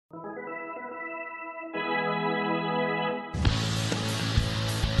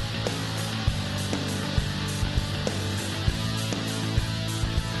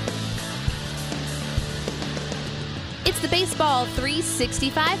the Baseball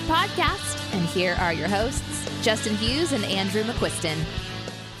 365 podcast, and here are your hosts, Justin Hughes and Andrew McQuiston.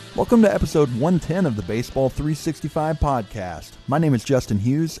 Welcome to episode 110 of the Baseball 365 podcast. My name is Justin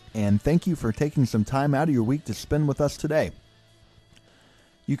Hughes, and thank you for taking some time out of your week to spend with us today.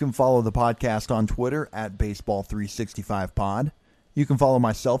 You can follow the podcast on Twitter at Baseball365pod. You can follow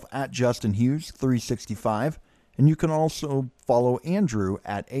myself at Justin Hughes 365, and you can also follow Andrew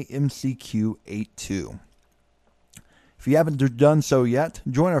at AMCQ82. If you haven't done so yet,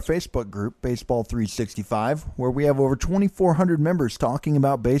 join our Facebook group, Baseball 365, where we have over 2,400 members talking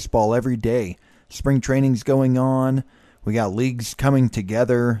about baseball every day. Spring training's going on. We got leagues coming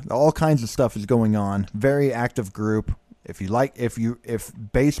together. All kinds of stuff is going on. Very active group. If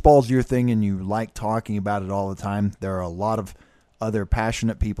baseball's your thing and you like talking about it all the time, there are a lot of other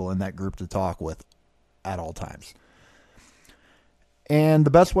passionate people in that group to talk with at all times. And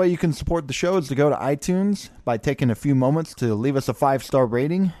the best way you can support the show is to go to iTunes by taking a few moments to leave us a 5-star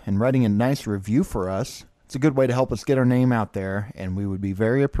rating and writing a nice review for us. It's a good way to help us get our name out there, and we would be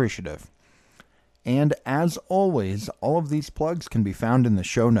very appreciative. And as always, all of these plugs can be found in the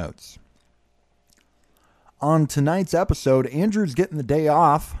show notes. On tonight's episode, Andrew's getting the day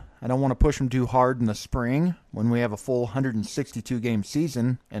off. I don't want to push him too hard in the spring when we have a full 162-game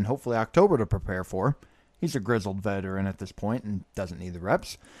season and hopefully October to prepare for. He's a grizzled veteran at this point and doesn't need the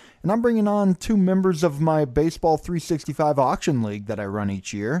reps. And I'm bringing on 2 members of my Baseball 365 auction league that I run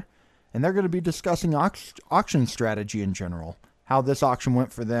each year. And they're going to be discussing auction strategy in general, how this auction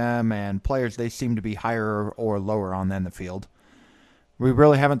went for them, and players they seem to be higher or lower on than the field. We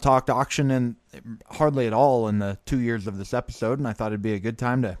really haven't talked auction hardly at all in the 2 years of this episode, and I thought it'd be a good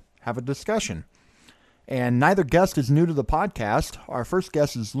time to have a discussion. And neither guest is new to the podcast. Our first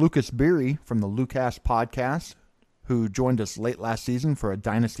guest is Lucas Beery from the Lucas Podcast, who joined us late last season for a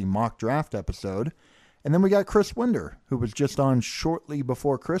Dynasty mock draft episode. And then we got Chris Winder, who was just on shortly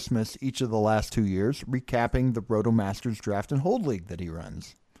before Christmas each of the last 2 years, recapping the Roto Masters Draft and Hold League that he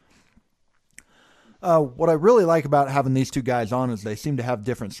runs. What I really like about having these 2 guys on is they seem to have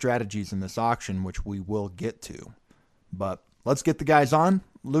different strategies in this auction, which we will get to. But let's get the guys on.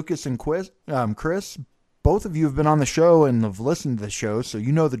 Lucas and Chris, both of you have been on the show and have listened to the show, so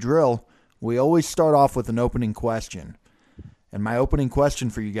you know the drill. We always start off with an opening question. And my opening question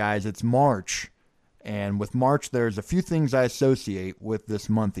for you guys, it's March. And with March, there's a few things I associate with this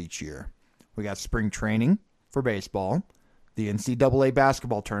month each year. We got spring training for baseball, the NCAA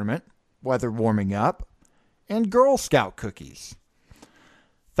basketball tournament, weather warming up, and Girl Scout cookies.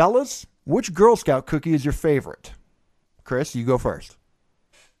 Fellas, which Girl Scout cookie is your favorite? Chris, you go first.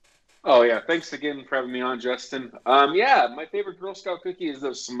 Oh, yeah. Thanks again for having me on, Justin. My favorite Girl Scout cookie is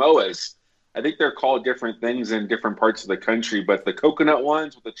those Samoas. I think they're called different things in different parts of the country, but the coconut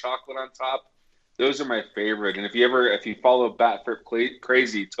ones with the chocolate on top, those are my favorite. And if you follow Bat Flip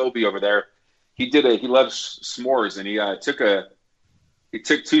Crazy, Toby over there, he loves s'mores, and he took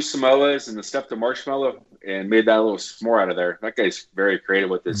 2 Samoas and stuffed a marshmallow and made that little s'more out of there. That guy's very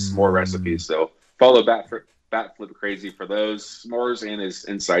creative with his s'more recipes. So follow Bat Flip Crazy for those s'mores and his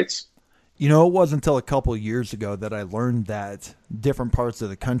insights. You know, it wasn't until a couple of years ago that I learned that different parts of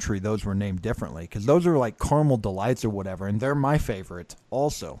the country, those were named differently. Because those are like caramel delights or whatever, and they're my favorite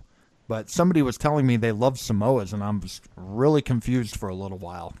also. But somebody was telling me they love Samoas, and I was really confused for a little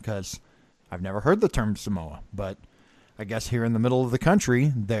while because I've never heard the term Samoa. But I guess here in the middle of the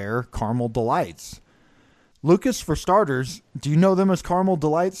country, they're caramel delights. Lucas, for starters, do you know them as caramel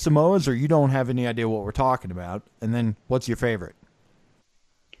delights Samoas, or you don't have any idea what we're talking about? And then what's your favorite?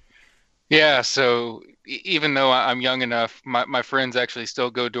 Yeah, so even though I'm young enough, my friends actually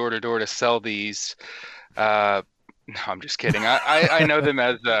still go door to door to sell these. No, I'm just kidding. I know them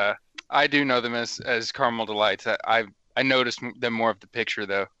as I do know them as caramel delights. I noticed them more of the picture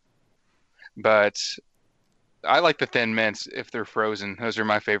though, but I like the Thin Mints if they're frozen. Those are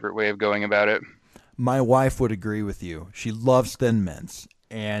my favorite way of going about it. My wife would agree with you. She loves Thin Mints,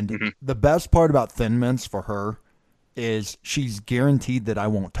 and the best part about Thin Mints for her is she's guaranteed that I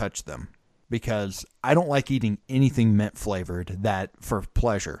won't touch them. Because I don't like eating anything mint flavored that for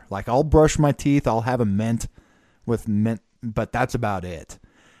pleasure. Like I'll brush my teeth, I'll have a mint with mint, but that's about it.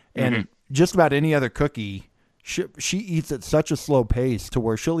 And just about any other cookie, she eats at such a slow pace to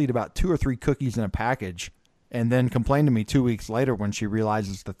where she'll eat about 2 or 3 cookies in a package and then complain to me 2 weeks later when she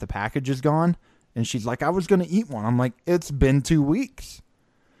realizes that the package is gone. And she's like, I was going to eat one. I'm like, it's been 2 weeks.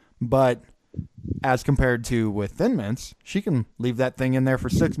 But as compared to with Thin Mints, she can leave that thing in there for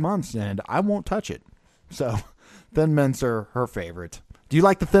 6 months and I won't touch it. So Thin Mints are her favorite. Do you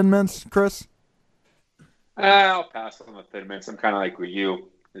like the Thin Mints, Chris? I'll pass on the Thin Mints. I'm kind of like with you.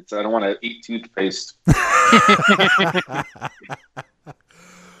 I don't want to eat toothpaste.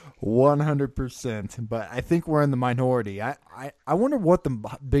 100%. But I think we're in the minority. I wonder what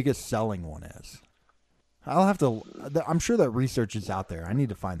the biggest selling one is. I'll have to. I'm sure that research is out there. I need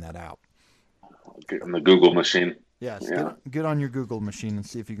to find that out. Get on the Google machine. Yes, Yeah. get on your Google machine and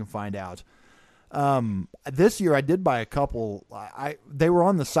see if you can find out. This year I did buy a couple. They were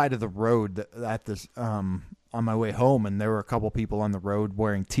on the side of the road at this on my way home, and there were a couple people on the road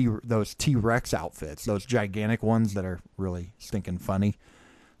wearing those T-Rex outfits, those gigantic ones that are really stinking funny.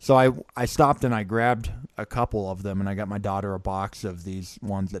 So I stopped and I grabbed a couple of them, and I got my daughter a box of these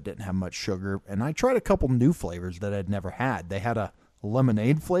ones that didn't have much sugar, and I tried a couple new flavors that I'd never had. They had a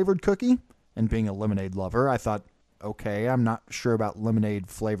lemonade flavored cookie, and being a lemonade lover, I thought, okay, I'm not sure about lemonade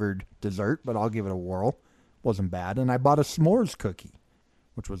flavored dessert, but I'll give it a whirl. Wasn't bad. And I bought a s'mores cookie,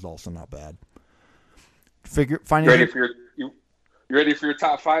 which was also not bad. You ready for your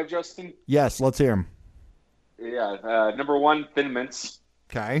top 5, Justin? Yes, let's hear them. Yeah. Number 1, Thin Mints.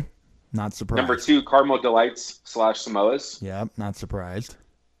 Okay. Not surprised. Number 2, Caramel Delights / Samoas. Yep, not surprised.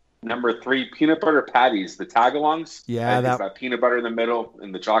 Number 3, peanut butter patties, the tagalongs. Yeah, it's got peanut butter in the middle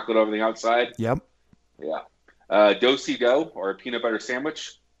and the chocolate over the outside. Yep. Yeah. Do-si-do, or a peanut butter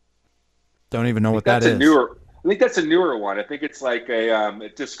sandwich. Don't even know what that is. I think that's a newer one. I think it's like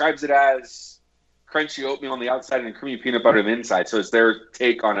it describes it as crunchy oatmeal on the outside and creamy peanut butter on the inside. So it's their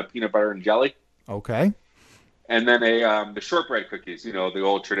take on a peanut butter and jelly. Okay. And then the shortbread cookies, the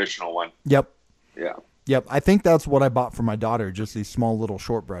old traditional one. Yep. Yeah. Yep. I think that's what I bought for my daughter, just these small little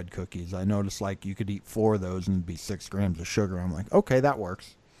shortbread cookies. I noticed like you could eat 4 of those and it'd be 6 grams of sugar. I'm like, okay, that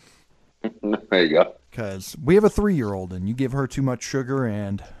works. There you go. Because we have a 3-year-old, and you give her too much sugar,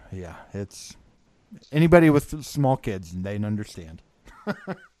 and yeah, it's anybody with small kids, and they understand.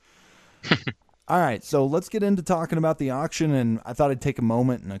 All right, so let's get into talking about the auction, and I thought I'd take a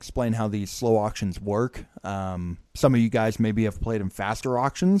moment and explain how these slow auctions work. Some of you guys maybe have played in faster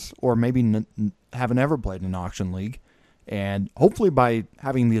auctions, or maybe haven't ever played in an auction league. And hopefully by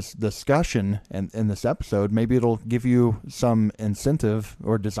having this discussion in this episode, maybe it'll give you some incentive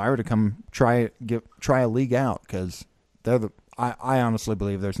or desire to come try a league out, because I honestly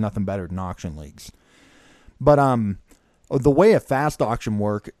believe there's nothing better than auction leagues. But the way a fast auction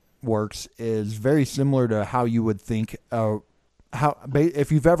works is very similar to how you would think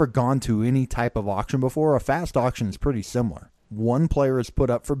if you've ever gone to any type of auction before. A fast auction is pretty similar. One player is put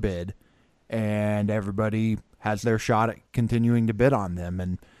up for bid, and everybody has their shot at continuing to bid on them.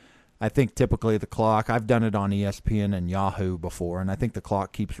 And I think typically the clock, I've done it on ESPN and Yahoo before, and I think the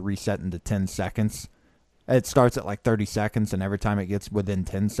clock keeps resetting to 10 seconds. It starts at like 30 seconds, and every time it gets within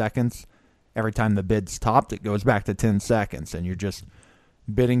 10 seconds, every time the bid's topped, it goes back to 10 seconds, and you're just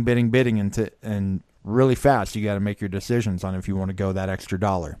bidding, and really fast. You got to make your decisions on if you want to go that extra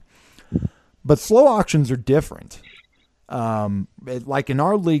 $1. But slow auctions are different. Like in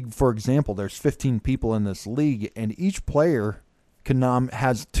our league, for example, there's 15 people in this league, and each player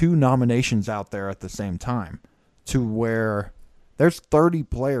has 2 nominations out there at the same time, to where there's 30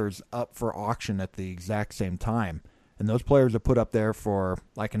 players up for auction at the exact same time. And those players are put up there for,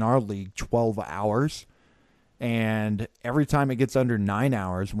 like in our league, 12 hours. And every time it gets under 9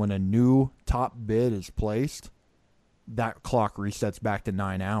 hours, when a new top bid is placed, that clock resets back to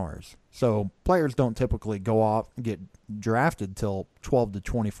 9 hours. So players don't typically go off and get drafted till 12 to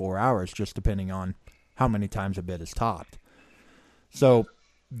 24 hours, just depending on how many times a bid is topped. So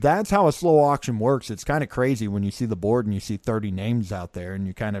that's how a slow auction works. It's kind of crazy when you see the board and you see 30 names out there, and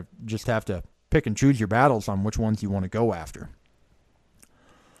you kind of just have to pick and choose your battles on which ones you want to go after.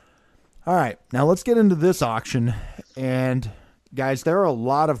 All right, now let's get into this auction. And guys, there are a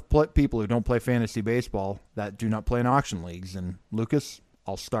lot of people who don't play fantasy baseball that do not play in auction leagues. And Lucas,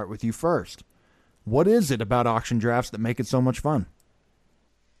 I'll start with you first. What is it about auction drafts that make it so much fun?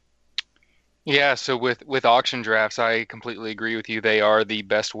 Yeah, so with auction drafts, I completely agree with you. They are the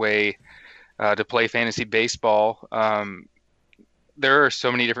best way to play fantasy baseball. There are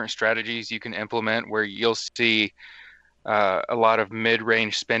so many different strategies you can implement where you'll see a lot of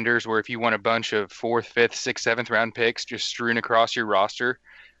mid-range spenders, where if you want a bunch of 4th, 5th, 6th, 7th round picks just strewn across your roster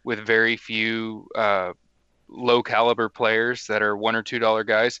with very few low caliber players that are $1 or $2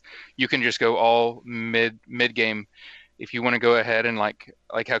 guys, you can just go all mid game. If you want to go ahead and like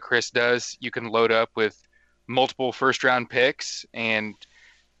how Chris does, you can load up with multiple first round picks and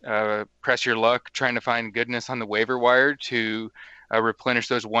press your luck trying to find goodness on the waiver wire to replenish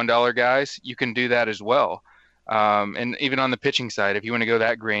those $1 guys. You can do that as well. And even on the pitching side, if you want to go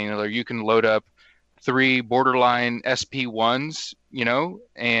that granular, you can load up 3 borderline SP1s,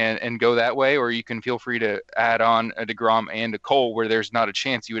 and go that way, or you can feel free to add on a DeGrom and a Cole where there's not a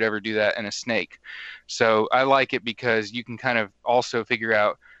chance you would ever do that in a snake. So I like it because you can kind of also figure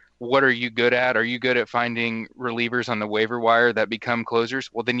out, what are you good at? Are you good at finding relievers on the waiver wire that become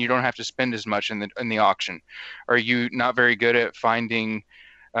closers? Well, then you don't have to spend as much in the auction. Are you not very good at finding,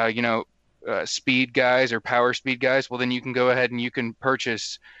 speed guys or power speed guys? Well, then you can go ahead and you can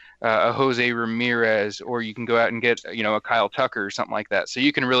purchase a Jose Ramirez, or you can go out and get, a Kyle Tucker or something like that. So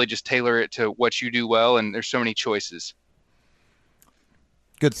you can really just tailor it to what you do well, and there's so many choices.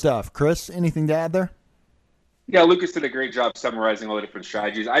 Good stuff. Chris, anything to add there? Yeah, Lucas did a great job summarizing all the different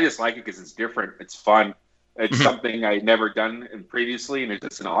strategies. I just like it because it's different. It's fun. It's something I'd never done previously, and it's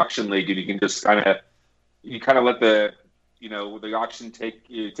just an auction league, and you can just kind of let the auction take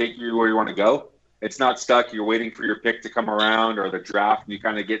you where you want to go. It's not stuck. You're waiting for your pick to come around or the draft, and you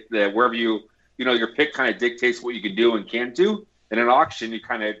kind of get wherever your pick kind of dictates what you can do and can't do. In an auction, you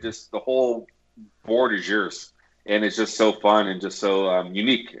kind of just, the whole board is yours, and it's just so fun and just so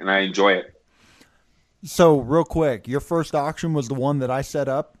unique, and I enjoy it. So, real quick, your first auction was the one that I set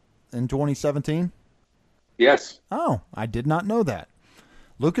up in 2017? Yes. Oh, I did not know that.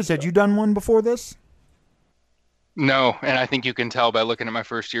 Lucas, had you done one before this? No, and I think you can tell by looking at my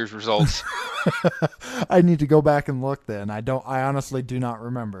first year's results. I need to go back and look then. I honestly do not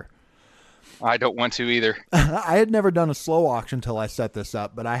remember. I don't want to either. I had never done a slow auction until I set this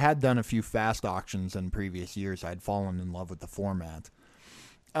up, but I had done a few fast auctions in previous years. I'd fallen in love with the format.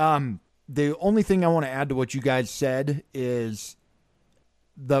 The only thing I want to add to what you guys said is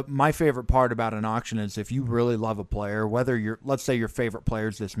my favorite part about an auction is if you really love a player, whether let's say your favorite player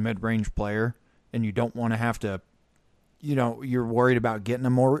is this mid-range player and you don't want to have to, you're worried about getting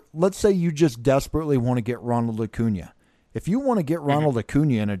them, or let's say you just desperately want to get Ronald Acuna. If you want to get Ronald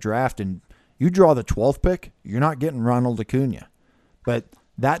Acuna in a draft and you draw the 12th pick, you're not getting Ronald Acuna. But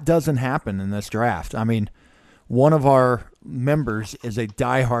that doesn't happen in this draft. I mean, one of our members is a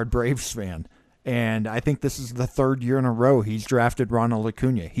diehard Braves fan, and I think this is the 3rd year in a row he's drafted Ronald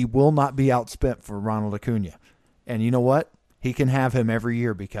Acuna. He will not be outspent for Ronald Acuna. And you know what? He can have him every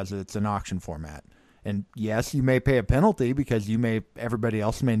year because it's an auction format. And yes, you may pay a penalty because everybody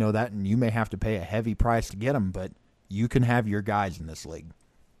else may know that, and you may have to pay a heavy price to get him, but you can have your guys in this league.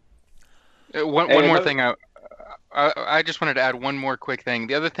 One more thing. I just wanted to add one more quick thing.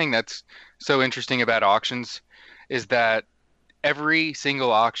 The other thing that's so interesting about auctions is that every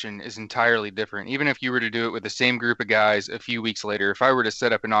single auction is entirely different. Even if you were to do it with the same group of guys a few weeks later, if I were to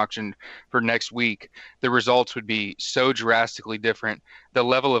set up an auction for next week, the results would be so drastically different. The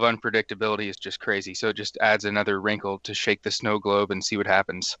level of unpredictability is just crazy. So it just adds another wrinkle to shake the snow globe and see what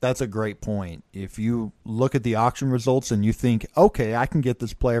happens. That's a great point. If you look at the auction results and you think, okay, I can get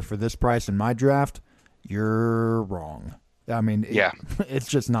this player for this price in my draft, you're wrong. I mean, it's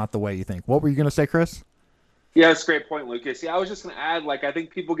just not the way you think. What were you going to say, Chris? Yeah, that's a great point, Lucas. Yeah, I was just going to add, I think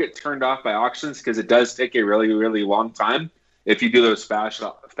people get turned off by auctions because it does take a really, really long time if you do those fast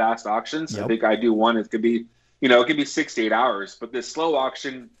auctions. Yep. I think I do one. It could be, it could be 6 to 8 hours. But this slow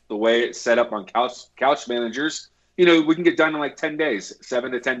auction, the way it's set up on couch managers, we can get done in 10 days, 7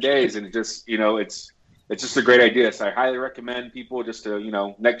 to 10 days, and it just, it's just a great idea. So I highly recommend people just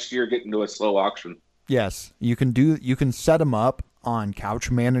to, next year get into a slow auction. Yes, you can set them up on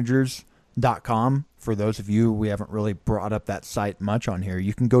couchmanagers.com. For those of you, we haven't really brought up that site much on here.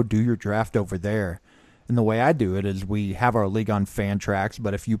 You can go do your draft over there. And the way I do it is we have our league on Fantrax,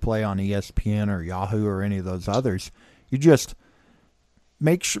 but if you play on ESPN or Yahoo or any of those others, you just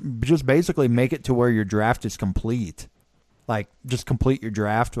basically make it to where your draft is complete. Just complete your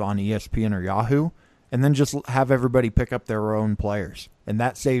draft on ESPN or Yahoo, and then just have everybody pick up their own players. And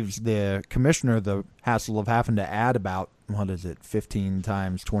that saves the commissioner the hassle of having to add about, 15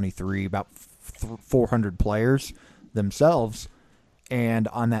 times 23, about 400 players themselves. And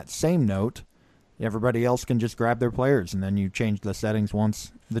on that same note, everybody else can just grab their players, and then you change the settings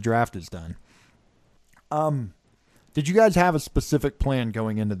once the draft is done. Did you guys have a specific plan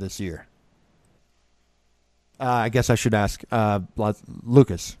going into this year? I guess I should ask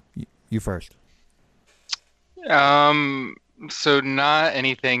Lucas, you first. So not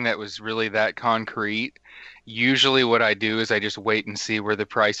anything that was really that concrete. Usually what I do is I just wait and see where the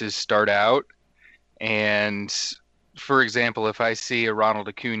prices start out. And for example, if I see a Ronald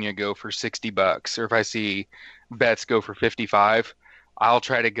Acuna go for $60, or if I see Betts go for 55, I'll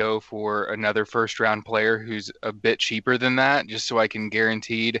try to go for another first round player who's a bit cheaper than that, just so I can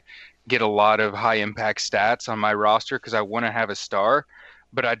guaranteed get a lot of high impact stats on my roster, because I want to have a star.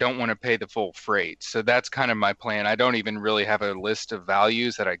 but I don't want to pay the full freight. So that's kind of my plan. I don't even really have a list of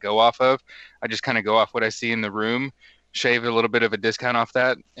values that I go off of. I just kind of go off what I see in the room, shave a little bit of a discount off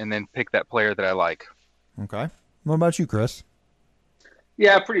that, and then pick that player that I like. Okay. What about you, Chris?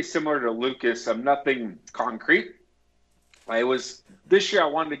 Yeah, pretty similar to Lucas. I'm nothing concrete. This year I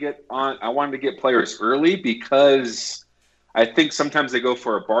wanted to get players early because I think sometimes they go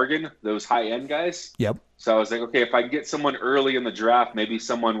for a bargain, those high-end guys. Yep. So I was like, okay, if I can get someone early in the draft, maybe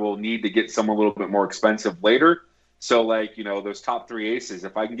someone will need to get someone a little bit more expensive later. So like, those top 3 aces,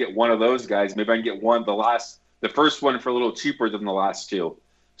 if I can get one of those guys, maybe I can get the first one for a little cheaper than the last 2.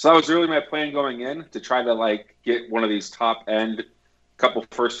 So that was really my plan going in, to try to get one of these top end couple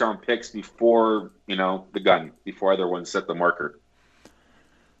first round picks before, before other ones set the marker.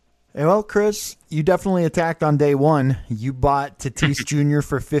 Well, Chris, you definitely attacked on day one. You bought Tatis Jr.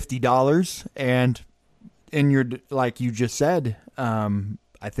 for $50, and like you just said,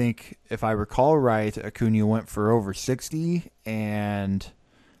 I think if I recall right, Acuna went for over 60, and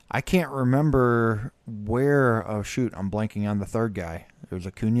I can't remember where. Oh shoot, I'm blanking on the third guy. There's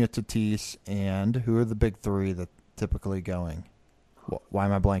Acuna, Tatis, and who are the big 3 that typically going? Why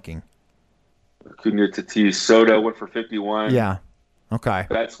am I blanking? Acuna, Tatis, Soto went for 51. Yeah. Okay.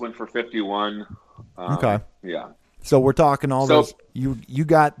 Betts went for 51. Okay. Yeah. So we're talking those. You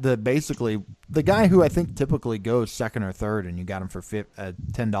got basically the guy who I think typically goes second or third, and you got him for a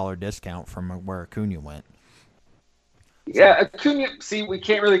 $10 discount from where Acuna went. Yeah, Acuna. See, we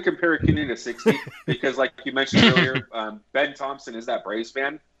can't really compare Acuna to 60 because, like you mentioned earlier, Ben Thompson is that Braves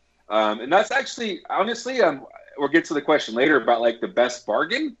fan, and that's actually honestly, we'll get to the question later about the best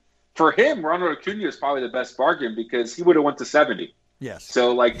bargain for him. Ronald Acuna is probably the best bargain because he would have went to 70. Yes.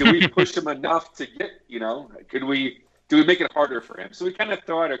 So, do we push him enough to get, do we make it harder for him? So we kind of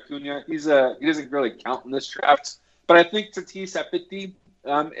throw out Acuna. He doesn't really count in this draft. But I think Tatis at 50,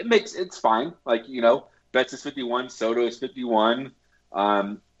 it's fine. Betts is 51, Soto is 51.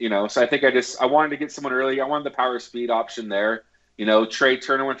 So I think I wanted to get someone early. I wanted the power speed option there. Trey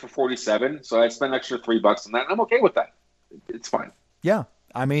Turner went for 47, so I spent an extra $3 on that, and I'm okay with that. It's fine. Yeah.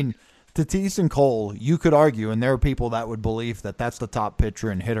 I mean, Tatis and Cole, you could argue, and there are people that would believe that that's the top pitcher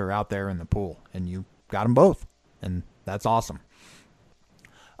and hitter out there in the pool, and you got them both, and that's awesome.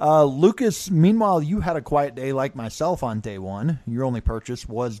 Lucas, meanwhile, you had a quiet day like myself on day one. Your only purchase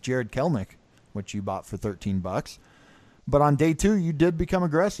was Jared Kelenic, which you bought for $13. But on day 2, you did become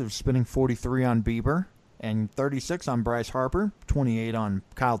aggressive, spending 43 on Bieber and 36 on Bryce Harper, 28 on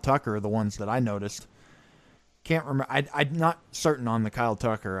Kyle Tucker, the ones that I noticed. Can't remember. I'm not certain on the Kyle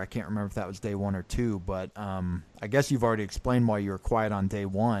Tucker. I can't remember if that was day 1 or 2, but I guess you've already explained why you were quiet on day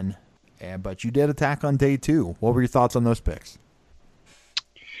 1, but you did attack on day 2. What were your thoughts on those picks?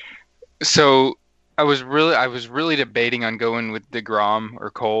 So I was really debating on going with DeGrom or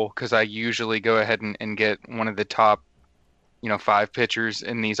Cole because I usually go ahead and get one of the top, 5 pitchers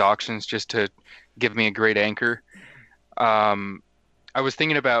in these auctions just to give me a great anchor. I was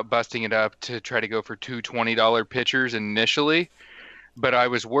thinking about busting it up to try to go for 2 $20 pitchers initially, but I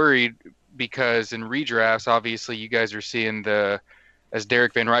was worried because in redrafts, obviously you guys are seeing as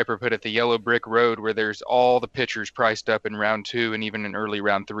Derek Van Riper put it, the yellow brick road where there's all the pitchers priced up in round 2 and even in early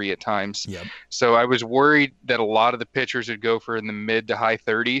round 3 at times. Yep. So I was worried that a lot of the pitchers would go for in the mid to high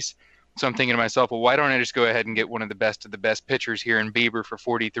 30s. So I'm thinking to myself, well, why don't I just go ahead and get one of the best pitchers here in Bieber for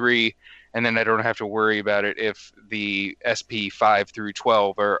 43, and then I don't have to worry about it if the SP 5 through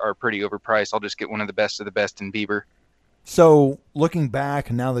 12 are pretty overpriced. I'll just get one of the best in Bieber. So looking back,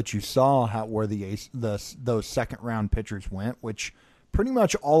 now that you saw where those second round pitchers went, which pretty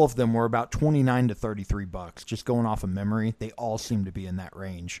much all of them were about $29 to $33, just going off of memory, they all seem to be in that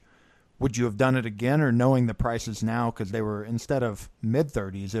range. Would you have done it again, or knowing the prices now, because they were, instead of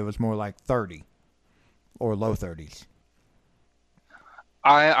mid-30s, it was more like 30 or low 30s?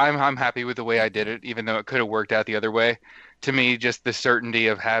 I'm happy with the way I did it, even though it could have worked out the other way. To me, just the certainty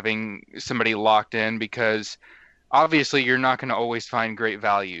of having somebody locked in, because obviously you're not going to always find great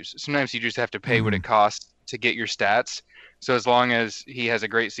values. Sometimes you just have to pay what it costs to get your stats. So as long as he has a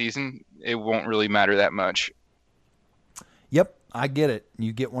great season, it won't really matter that much. Yep, I get it.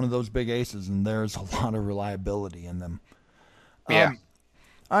 You get one of those big aces, and there's a lot of reliability in them. Yeah.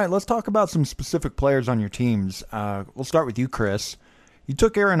 All right, let's talk about some specific players on your teams. We'll start with you, Chris. You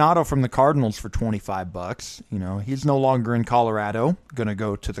took Arenado from the Cardinals for $25. He's no longer in Colorado, going to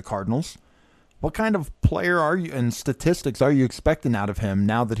go to the Cardinals. What kind of player are you, and statistics are you expecting out of him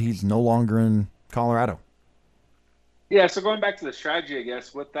now that he's no longer in Colorado? Yeah, so going back to the strategy, I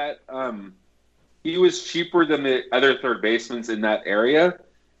guess, with that, he was cheaper than the other third basemen in that area.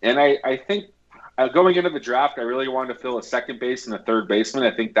 And I think going into the draft, I really wanted to fill a second base and a third baseman.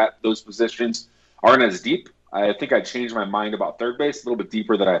 I think that those positions aren't as deep. I think I changed my mind about third base a little bit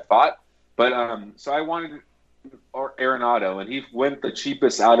deeper than I thought. But so I wanted Arenado, and he went the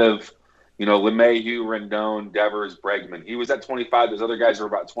cheapest out of, LeMahieu, Rendon, Devers, Bregman. He was at 25. Those other guys were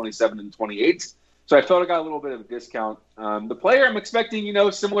about 27 and 28. So I felt I got a little bit of a discount. The player I'm expecting,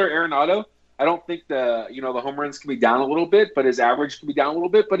 similar Arenado. I don't think the home runs can be down a little bit, but his average can be down a little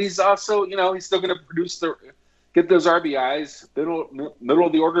bit. But he's also, he's still going to get those RBIs, middle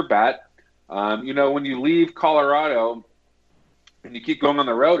of the order bat. When you leave Colorado and you keep going on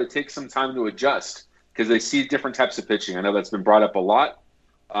the road, it takes some time to adjust because they see different types of pitching. I know that's been brought up a lot.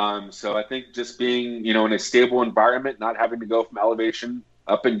 So I think just being, in a stable environment, not having to go from elevation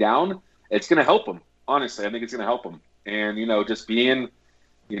up and down, it's going to help them. Honestly, I think it's going to help them. And, just being,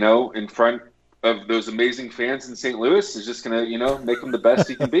 in front of those amazing fans in St. Louis is just going to, make him the best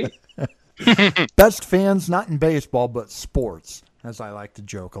he can be. Best fans, not in baseball, but sports, as I like to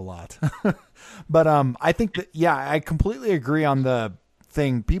joke a lot. But I think that, I completely agree on the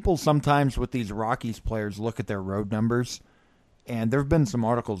thing. People sometimes with these Rockies players look at their road numbers, and there have been some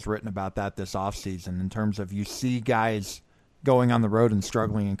articles written about that this offseason in terms of you see guys going on the road and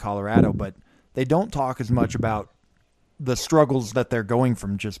struggling in Colorado, but they don't talk as much about the struggles that they're going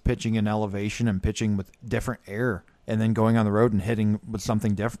from just pitching in elevation and pitching with different air and then going on the road and hitting with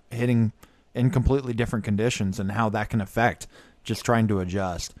something different, hitting in completely different conditions and how that can affect just trying to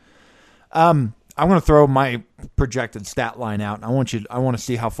adjust. I'm going to throw my projected stat line out, and I want to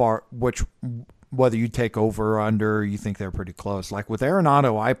see how far, whether you take over or under, or you think they're pretty close. Like with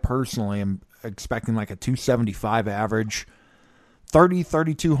Arenado, I personally am expecting like a 275 average,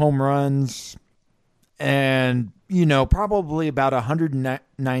 32 home runs, and, probably about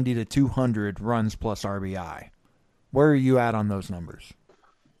 190 to 200 runs plus RBI. Where are you at on those numbers?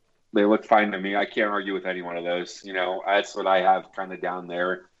 They look fine to me. I can't argue with any one of those. That's what I have kind of down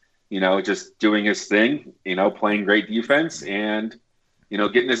there. Just doing his thing, playing great defense and,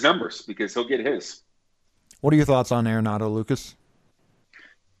 getting his numbers because he'll get his. What are your thoughts on Arenado, Lucas?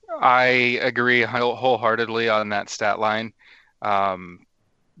 I agree wholeheartedly on that stat line.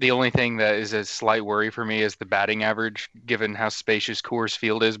 The only thing that is a slight worry for me is the batting average, given how spacious Coors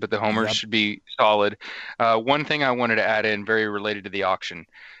Field is, but the homers should be solid. One thing I wanted to add in, very related to the auction.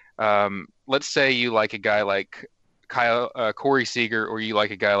 Let's say you like a guy like Corey Seager, or you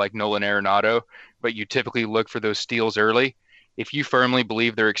like a guy like Nolan Arenado, but you typically look for those steals early. If you firmly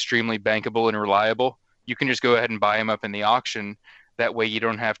believe they're extremely bankable and reliable, you can just go ahead and buy them up in the auction. That way you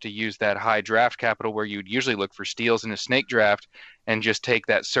don't have to use that high draft capital where you'd usually look for steals in a snake draft and just take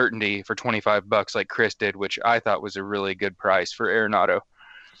that certainty for $25 like Chris did, which I thought was a really good price for Arenado.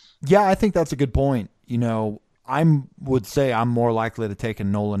 Yeah, I think that's a good point. I would say I'm more likely to take a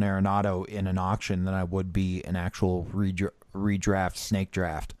Nolan Arenado in an auction than I would be an actual redraft snake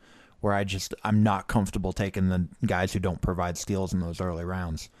draft, where I'm not comfortable taking the guys who don't provide steals in those early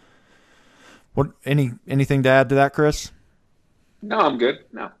rounds. Anything to add to that, Chris? No, I'm good.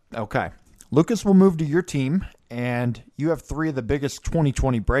 No. Okay. Lucas, will move to your team, and you have three of the biggest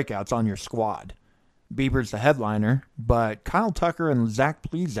 2020 breakouts on your squad. Bieber's the headliner, but Kyle Tucker and Zach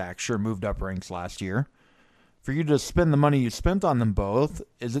Plesac sure moved up ranks last year. For you to spend the money you spent on them both,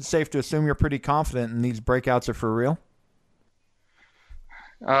 is it safe to assume you're pretty confident in these breakouts are for real?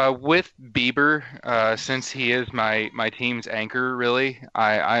 With Bieber, since he is my team's anchor, really,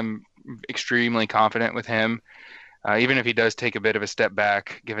 I'm extremely confident with him. Even if he does take a bit of a step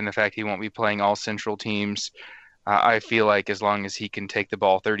back, given the fact he won't be playing all Central teams, I feel like as long as he can take the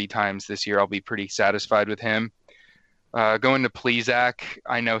ball 30 times this year, I'll be pretty satisfied with him. Going to Plesac,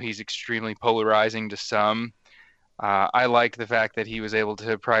 I know he's extremely polarizing to some. I like the fact that he was able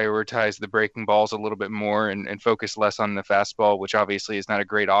to prioritize the breaking balls a little bit more and focus less on the fastball, which obviously is not a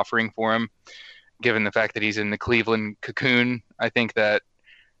great offering for him, given the fact that he's in the Cleveland cocoon. I think that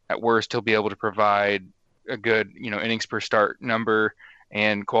at worst he'll be able to provide a good, innings per start number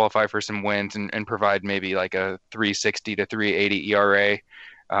and qualify for some wins and provide maybe like a 3.60 to 3.80 ERA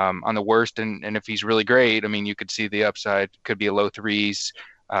on the worst. And if he's really great, you could see the upside could be a low threes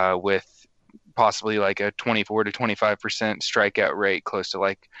with possibly like a 24 to 25% strikeout rate, close to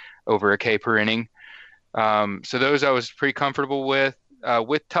like over a K per inning. So those I was pretty comfortable with.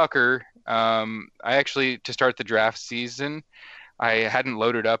 With Tucker, I actually, to start the draft season, I hadn't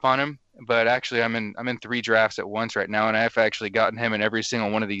loaded up on him, but actually I'm in 3 drafts at once right now, and I've actually gotten him in every single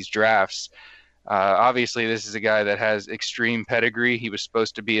one of these drafts. Obviously, this is a guy that has extreme pedigree. He was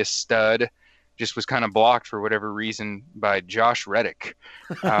supposed to be a stud, just was kind of blocked for whatever reason by Josh Reddick.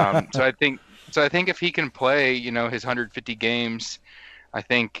 So I think if he can play, his 150 games, I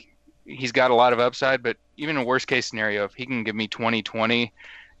think he's got a lot of upside, but even a worst case scenario, if he can give me 20-20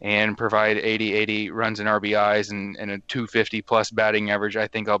 and provide 80 runs and RBIs and a 250 plus batting average, I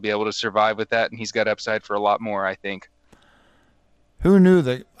think I'll be able to survive with that. And he's got upside for a lot more, I think. Who knew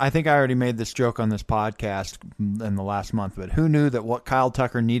that? I think I already made this joke on this podcast in the last month, but who knew that what Kyle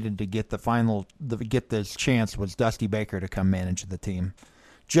Tucker needed to get get this chance was Dusty Baker to come manage the team,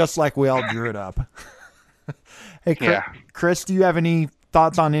 just like we all drew it up. Hey, Chris, do you have any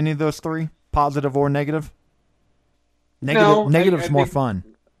thoughts on any of those three, positive or negative? Negative's more fun.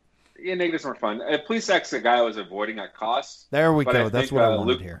 Yeah, negative's more fun. Plesac's the guy I was avoiding at cost. There we go. That's what I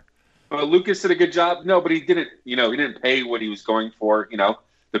wanted here. But Lucas did a good job. No, but he didn't. He didn't pay what he was going for.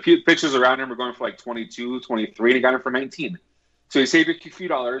 The pitchers around him were going for like 22, 23, and he got him for 19. So he saved a few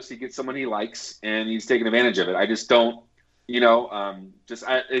dollars. He gets someone he likes, and he's taking advantage of it. I just don't. His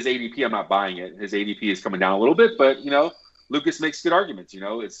ADP, I'm not buying it. His ADP is coming down a little bit, but Lucas makes good arguments.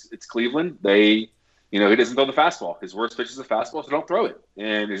 It's Cleveland. He doesn't throw the fastball. His worst pitch is the fastball, so don't throw it.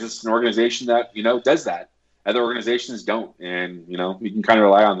 And it's just an organization that does that. Other organizations don't, and you can kind of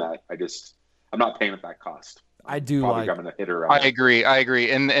rely on that. I'm not paying at that cost. I'm a hitter. I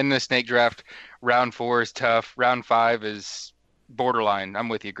agree. In the snake draft, round 4 is tough. Round 5 is borderline. I'm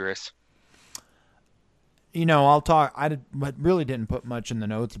with you, Chris. I'll talk. But really didn't put much in the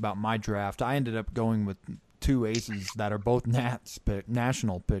notes about my draft. I ended up going with two aces that are both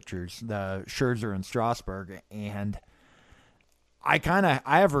national pitchers, the Scherzer and Strasburg, and I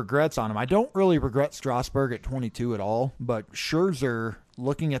have regrets on him. I don't really regret Strasburg at 22 at all, but Scherzer,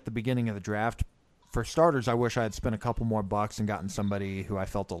 looking at the beginning of the draft, for starters, I wish I had spent a couple more bucks and gotten somebody who I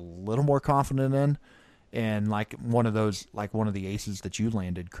felt a little more confident in, and like one of the aces that you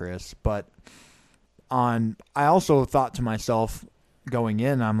landed, Chris. But I also thought to myself going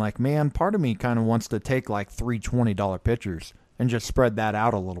in, I'm like, man, part of me kind of wants to take like three $20 pitchers and just spread that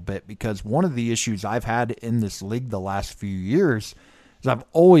out a little bit, because one of the issues I've had in this league the last few years is I've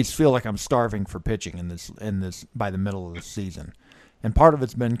always feel like I'm starving for pitching in this by the middle of the season. And part of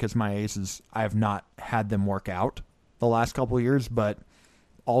it's been because my aces, I have not had them work out the last couple of years, but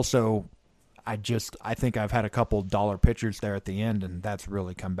also I think I've had a couple dollar pitchers there at the end, and that's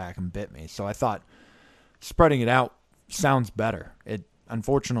really come back and bit me. So I thought spreading it out sounds better.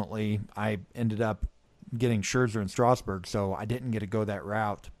 Unfortunately, I ended up getting Scherzer and Strasburg, so I didn't get to go that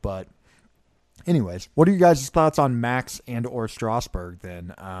route. But anyways, what are you guys' thoughts on Max and or Strasburg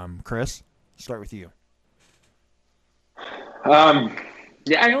then? Chris, start with you.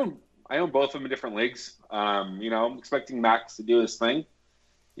 Yeah, I own both of them in different leagues. I'm expecting Max to do his thing.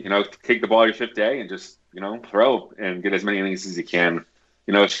 Take the ball your fifth day and just throw and get as many innings as he can.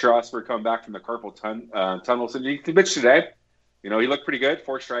 Strasburg coming back from the carpal tunnel, so he pitched today. He looked pretty good.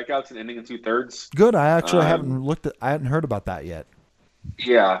 4 strikeouts, an inning and 2/3. Good. I actually I hadn't heard about that yet.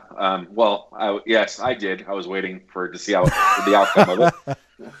 Yeah. Yes, I did. I was waiting to see the outcome of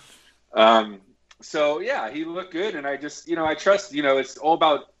it. So yeah, he looked good, and I just, I trust. It's all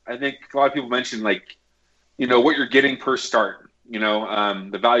about. I think a lot of people mention what you're getting per start.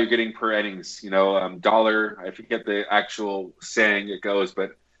 The value getting per innings. Dollar. I forget the actual saying it goes,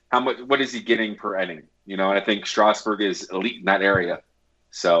 but what is he getting per inning? And I think Strasburg is elite in that area.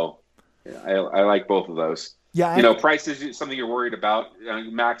 So I like both of those. Yeah. Price is something you're worried about.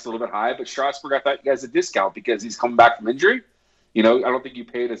 Max a little bit high, but Strasburg, I thought he has a discount because he's coming back from injury. I don't think you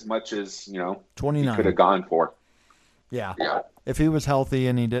paid as much as, 29 you could have gone for. Yeah. If he was healthy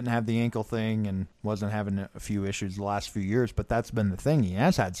and he didn't have the ankle thing and wasn't having a few issues the last few years, but that's been the thing. He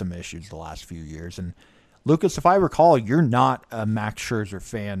has had some issues the last few years. And Lucas, if I recall, you're not a Max Scherzer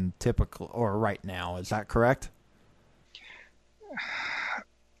fan right now. Is that correct?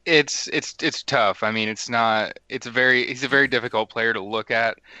 It's tough. I mean, he's a very difficult player to look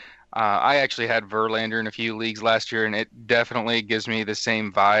at. I actually had Verlander in a few leagues last year, and it definitely gives me the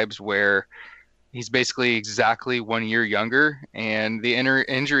same vibes where he's basically exactly 1 year younger, and the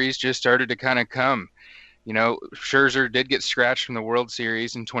injuries just started to kind of come. Scherzer did get scratched from the World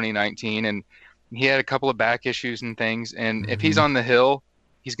Series in 2019, and he had a couple of back issues and things. And if he's on the hill,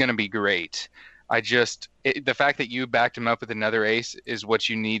 he's going to be great. The fact that you backed him up with another ace is what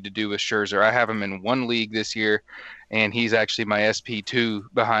you need to do with Scherzer. I have him in one league this year, and he's actually my SP2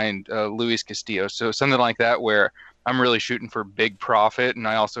 behind Luis Castillo. So something like that where I'm really shooting for big profit, and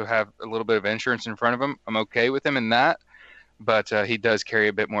I also have a little bit of insurance in front of him. I'm okay with him in that, but he does carry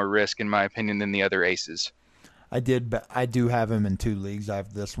a bit more risk, in my opinion, than the other aces. I do have him in 2 leagues. I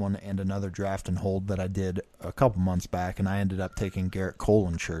have this one and another draft and hold that I did a couple months back, and I ended up taking Garrett Cole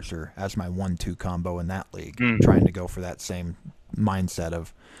and Scherzer as my 1-2 combo in that league, trying to go for that same mindset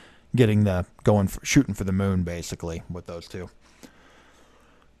of shooting for the moon, basically, with those two.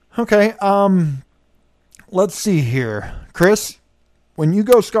 Okay, let's see here. Chris, when you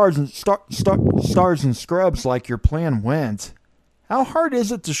go stars and scrubs like your plan went, how hard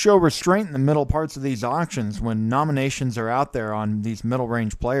is it to show restraint in the middle parts of these auctions when nominations are out there on these middle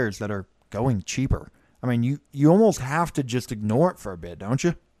range players that are going cheaper? I mean, you almost have to just ignore it for a bit, don't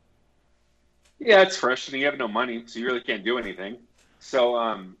you? Yeah, it's frustrating. You have no money, so you really can't do anything. So,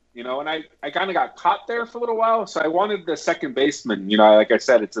 and I kind of got caught there for a little while. So I wanted the second baseman. Like I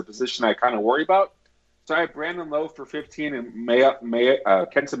said, it's a position I kind of worry about. So I had Brandon Lowe for 15 and Kenta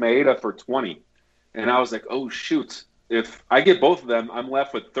Maeda for 20. And I was like, oh, shoot. If I get both of them, I'm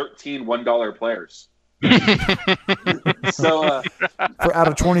left with 13 $1 players. So out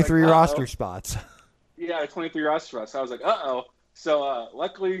of 23 roster spots. Yeah, 23 roster spots. So I was like, uh-oh. So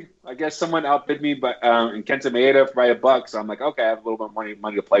luckily, I guess someone outbid me, but in Kenta Maeda by $1. So I'm like, okay, I have a little bit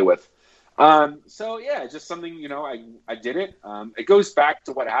money to play with. So yeah, just something, I did it. It goes back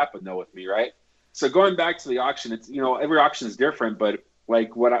to what happened though with me, right? So going back to the auction, it's every auction is different, but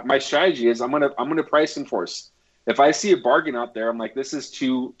like my strategy is, I'm gonna price enforce. If I see a bargain out there, I'm like, this is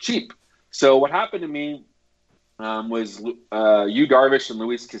too cheap. So what happened to me was Yu Darvish and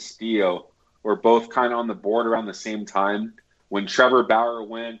Luis Castillo were both kind of on the board around the same time. When Trevor Bauer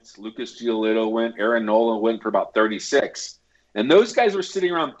went, Lucas Giolito went, Aaron Nola went for about 36. And those guys were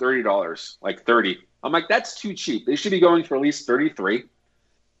sitting around $30, like 30. I'm like, that's too cheap. They should be going for at least 33.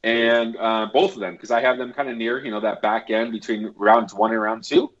 And both of them, because I have them kind of near, that back end between rounds 1 and round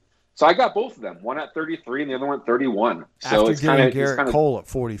 2. So I got both of them, one at 33 and the other one at 31. So after it's kind of Garrett Cole at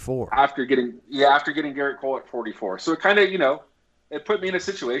 44. After getting Garrett Cole at 44. So it kind of, it put me in a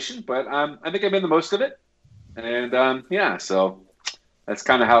situation, but I think I made the most of it. And so that's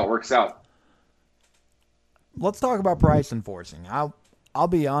kind of how it works out. Let's talk about price enforcing. I'll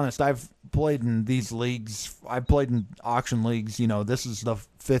be honest. I've played in these leagues. I've played in auction leagues. This is the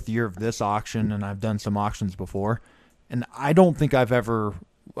 5th year of this auction, and I've done some auctions before. And I don't think I've ever,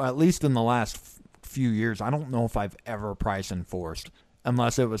 at least in the last few years, I don't know if I've ever price enforced,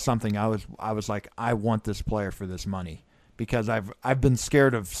 unless it was something I was like, I want this player for this money, because I've been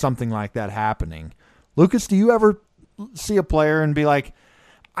scared of something like that happening. Lucas, do you ever see a player and be like,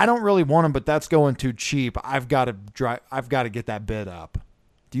 I don't really want him, but that's going too cheap. I've got to get that bid up.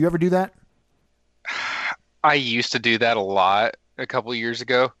 Do you ever do that? I used to do that a lot a couple of years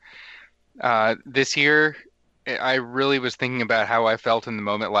ago. This year, I really was thinking about how I felt in the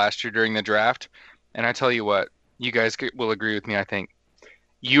moment last year during the draft. And I tell you what, you guys will agree with me, I think.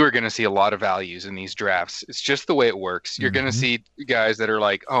 You are going to see a lot of values in these drafts. It's just the way it works. You're going to see guys that are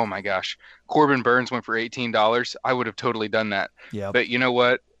like, oh my gosh, Corbin Burns went for $18. I would have totally done that. Yep. But you know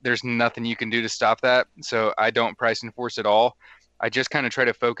what? There's nothing you can do to stop that. So I don't price enforce at all. I just kind of try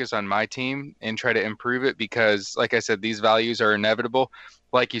to focus on my team and try to improve it because, like I said, these values are inevitable.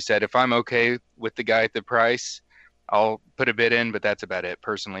 Like you said, if I'm okay with the guy at the price, I'll put a bid in, but that's about it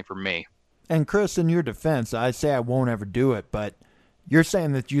personally for me. And Chris, in your defense, I say I won't ever do it, but you're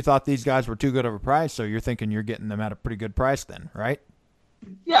saying that you thought these guys were too good of a price, so you're thinking you're getting them at a pretty good price then, right?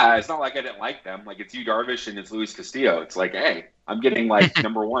 Yeah, it's not like I didn't like them. Like, it's Yu Darvish and it's Luis Castillo. It's like, hey, I'm getting, like,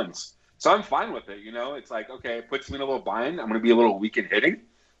 number ones. So I'm fine with it, It's like, okay, it puts me in a little bind. I'm going to be a little weak in hitting.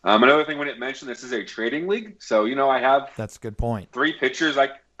 Another thing, when it mentioned this is a trading league, so, I have that's a good point. 3 pitchers I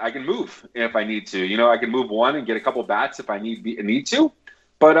can move if I need to. I can move one and get a couple bats if I need to.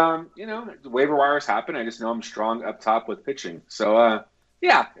 But, waiver wires happen. I just know I'm strong up top with pitching. So,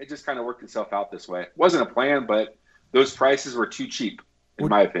 it just kind of worked itself out this way. It wasn't a plan, but those prices were too cheap, in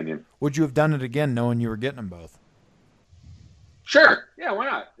my opinion. Would you have done it again knowing you were getting them both? Sure. Yeah, why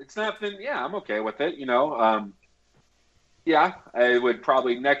not? It's nothing. Yeah, I'm okay with it, I would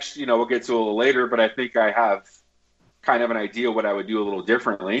probably next, we'll get to a little later, but I think I have kind of an idea what I would do a little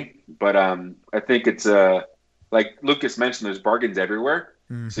differently. But I think it's like Lucas mentioned, there's bargains everywhere.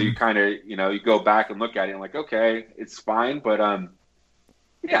 Mm-hmm. So you kind of, you go back and look at it and like, okay, it's fine. But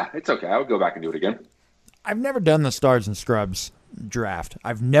it's okay. I would go back and do it again. I've never done the Stars and Scrubs draft.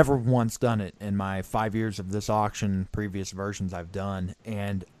 I've never once done it in my 5 years of this auction, previous versions I've done.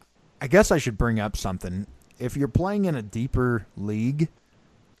 And I guess I should bring up something. If you're playing in a deeper league,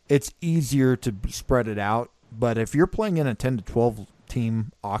 it's easier to spread it out. But if you're playing in a 10 to 12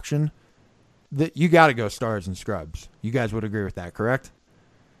 team auction, you got to go Stars and Scrubs. You guys would agree with that, correct?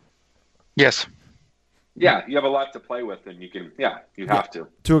 Yes. Yeah, you have a lot to play with, and you have to.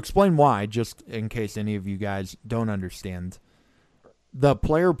 To explain why, just in case any of you guys don't understand, the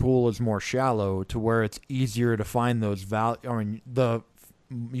player pool is more shallow to where it's easier to find those values. I mean,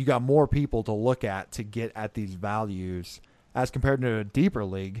 you got more people to look at to get at these values as compared to a deeper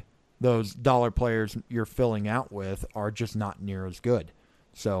league. Those dollar players you're filling out with are just not near as good.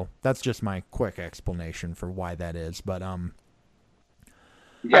 So that's just my quick explanation for why that is. But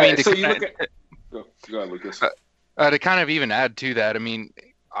Yeah, I mean, so you look at go ahead, Lucas. To kind of even add to that, I mean,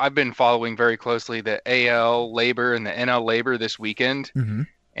 I've been following very closely the AL Labor and the NL Labor this weekend,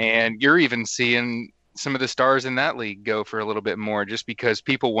 and you're even seeing some of the stars in that league go for a little bit more, just because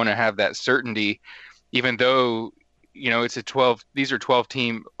people want to have that certainty, even though it's these are 12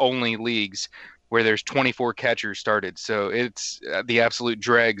 team only leagues where there's 24 catchers started, so it's the absolute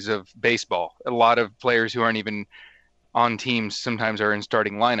dregs of baseball. A lot of players who aren't even on teams sometimes are in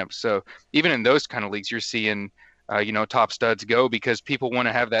starting lineups. So even in those kind of leagues, you're seeing top studs go, because people want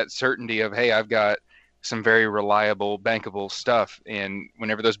to have that certainty of, hey, I've got some very reliable, bankable stuff. And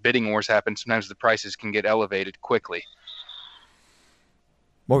whenever those bidding wars happen, sometimes the prices can get elevated quickly.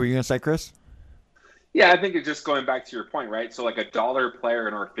 What were you going to say, Chris? Yeah, I think it's just going back to your point, right? So like a dollar player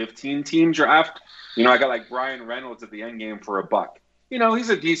in our 15-team draft, I got like Brian Reynolds at the end game for $1. He's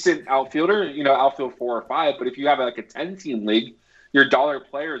a decent outfielder, outfield 4 or 5. But if you have like a 10-team league, your dollar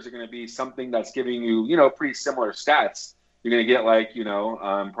players are going to be something that's giving you, pretty similar stats. You're going to get like,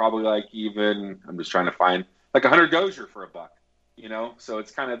 probably like even, I'm just trying to find, like 100 Dozier for $1, So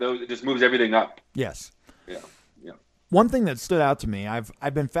it's kind of those, it just moves everything up. Yes. Yeah. One thing that stood out to me,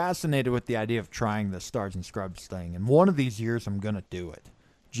 I've been fascinated with the idea of trying the Stars and Scrubs thing. And one of these years I'm going to do it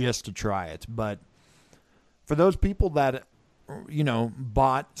just to try it. But for those people that,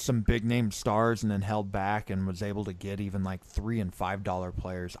 bought some big name stars and then held back and was able to get even like $3 and $5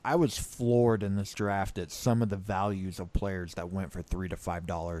 players, I was floored in this draft at some of the values of players that went for $3 to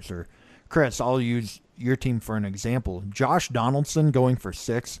 $5. Or Chris, I'll use your team for an example. Josh Donaldson going for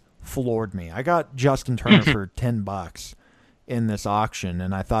 $6 floored me. I got Justin Turner for $10 in this auction,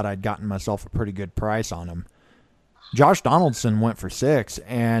 and I thought I'd gotten myself a pretty good price on him. Josh Donaldson went for $6,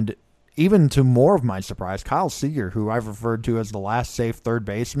 and even to more of my surprise, Kyle Seager, who I've referred to as the last safe third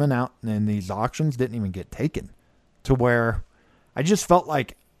baseman out in these auctions, didn't even get taken. To where I just felt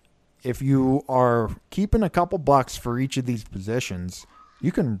like if you are keeping a couple bucks for each of these positions,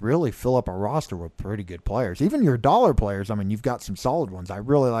 you can really fill up a roster with pretty good players. Even your dollar players, I mean, you've got some solid ones. I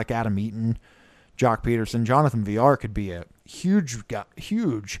really like Adam Eaton, Jock Peterson. Jonathan VR could be a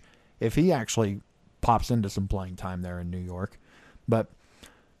huge if he actually pops into some playing time there in New York. But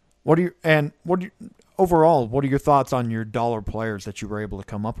overall, what are your thoughts on your dollar players that you were able to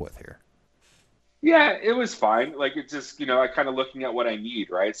come up with here? Yeah, it was fine. Like, it's just, I kind of looking at what I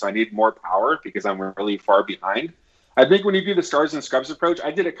need, right? So I need more power because I'm really far behind. I think when you do the Stars and Scrubs approach, I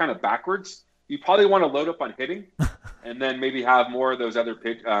did it kind of backwards. You probably want to load up on hitting and then maybe have more of those other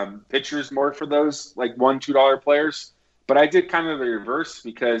pitchers more for those like $1, $2 players. But I did kind of the reverse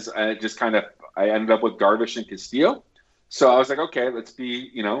because I ended up with Darvish and Castillo. So I was like, okay, let's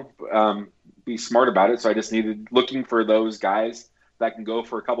be smart about it. So I just needed looking for those guys that can go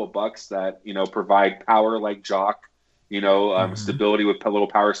for a couple bucks that, provide power like Jock, stability with a little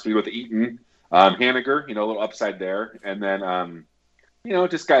power speed with Eaton, Haniger, a little upside there. And then,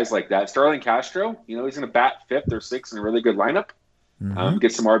 just guys like that. Starlin Castro, he's going to bat 5th or 6th in a really good lineup,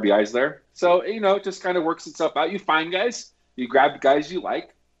 get some RBIs there. So, it just kind of works itself out. You find guys, you grab guys you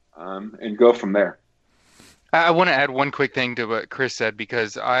like, and go from there. I want to add one quick thing to what Chris said,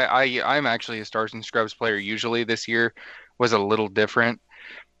 because I'm actually a Stars and Scrubs player. Usually this year was a little different.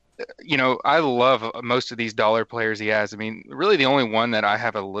 I love most of these dollar players he has. I mean, really the only one that I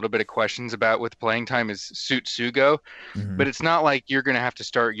have a little bit of questions about with playing time is Tsutsugo, but it's not like you're going to have to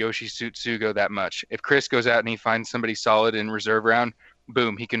start Yoshi Tsutsugo that much. If Chris goes out and he finds somebody solid in reserve round,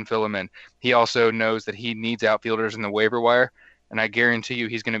 boom, he can fill him in. He also knows that he needs outfielders in the waiver wire. And I guarantee you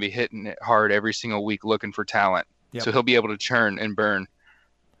he's going to be hitting it hard every single week looking for talent. Yep. So he'll be able to churn and burn.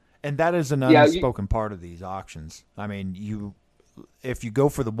 And that is an unspoken part of these auctions. I mean, if you go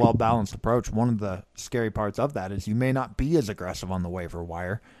for the well-balanced approach, one of the scary parts of that is you may not be as aggressive on the waiver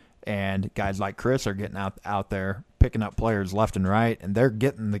wire. And guys like Chris are getting out there, picking up players left and right, and they're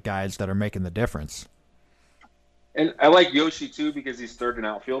getting the guys that are making the difference. And I like Yoshi, too, because he's third in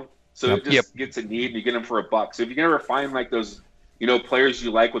outfield. So it just gets a need, and you get him for $1. So if you can ever find like those players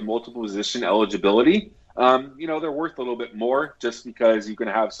you like with multiple position eligibility, they're worth a little bit more just because you can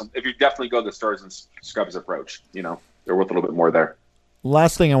have some. If you definitely go the Stars and Scrubs approach, they're worth a little bit more there.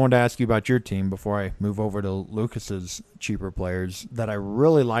 Last thing I wanted to ask you about your team before I move over to Lucas's cheaper players that I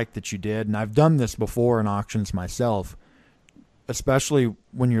really like that you did, and I've done this before in auctions myself, especially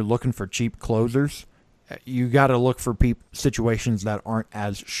when you're looking for cheap closers. You got to look for situations that aren't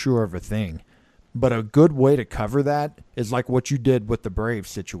as sure of a thing. But a good way to cover that is like what you did with the Braves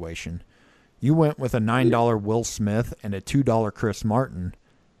situation. You went with a $9 Will Smith and a $2 Chris Martin,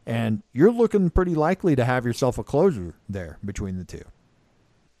 and you're looking pretty likely to have yourself a closer there between the two.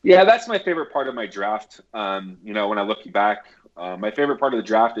 Yeah, that's my favorite part of my draft. When I look back, my favorite part of the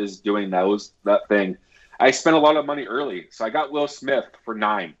draft is doing that thing. I spent a lot of money early, so I got Will Smith for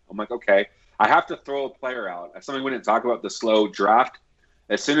 9. I'm like, okay, I have to throw a player out. Something we didn't talk about, the slow draft.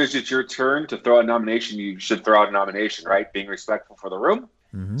 As soon as it's your turn to throw a nomination, you should throw out a nomination, right? Being respectful for the room.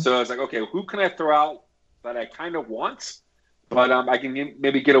 Mm-hmm. So I was like, okay, who can I throw out that I kind of want, but I can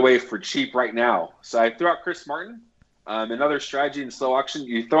maybe get away for cheap right now? So I threw out Chris Martin. Another strategy in slow auction,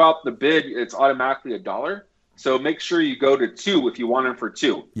 you throw out the bid, it's automatically $1. So make sure you go to 2 if you want him for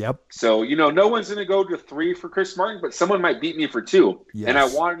 2. Yep. So, no one's going to go to 3 for Chris Martin, but someone might beat me for 2. Yes. And I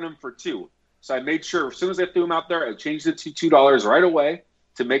wanted him for 2. So I made sure as soon as I threw him out there, I changed it to $2 right away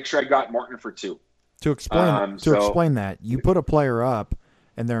to make sure I got Martin for 2. To explain that, you put a player up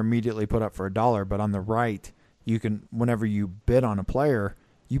and they're immediately put up for $1, but on the right, you can, whenever you bid on a player,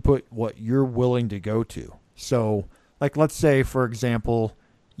 you put what you're willing to go to. So, like, let's say, for example,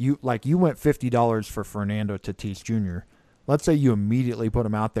 you went $50 for Fernando Tatis Jr. Let's say you immediately put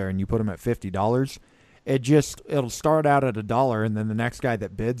him out there and you put him at $50. It'll start out at $1, and then the next guy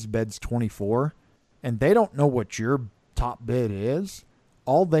that bids 24, and they don't know what your top bid is.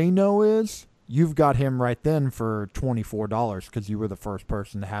 All they know is you've got him right then for $24 because you were the first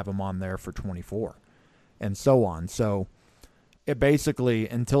person to have him on there for 24, and so on. So it basically,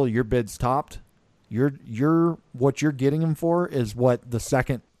 until your bid's topped, what you're getting him for is what the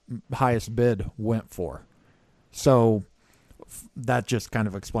second highest bid went for. So that just kind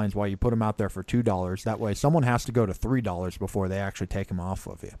of explains why you put him out there for $2. That way someone has to go to $3 before they actually take him off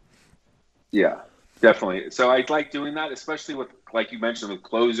of you. Yeah, definitely. So I like doing that, especially with, like you mentioned, with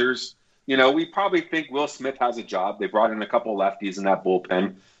closers. We probably think Will Smith has a job. They brought in a couple lefties in that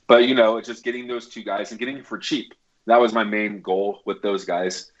bullpen. But, it's just getting those 2 guys and getting them for cheap. That was my main goal with those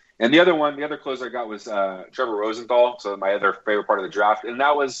guys. And the other closer I got was Trevor Rosenthal, so my other favorite part of the draft. And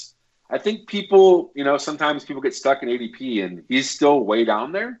that was, I think people, sometimes people get stuck in ADP, and he's still way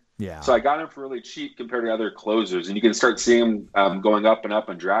down there. Yeah. So I got him for really cheap compared to other closers, and you can start seeing him going up and up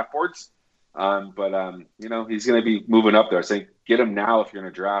on draft boards. But he's going to be moving up there. So get him now if you're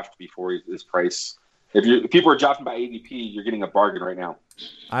going to draft before his price. If people are drafting by ADP, you're getting a bargain right now.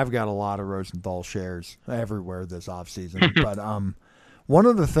 I've got a lot of Rosenthal shares everywhere this offseason. But one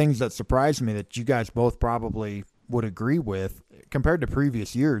of the things that surprised me that you guys both probably would agree with, compared to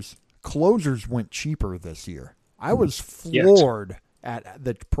previous years, closers went cheaper this year. I was floored at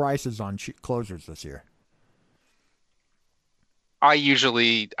the prices on closers this year. I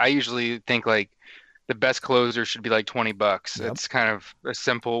usually think like the best closer should be like $20. Yep. It's kind of a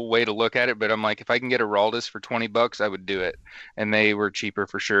simple way to look at it, but I'm like, if I can get Aroldis for $20, I would do it. And they were cheaper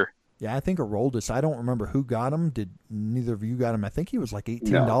for sure. Yeah, I think Aroldis, I don't remember who got him. Did neither of you got him? I think he was like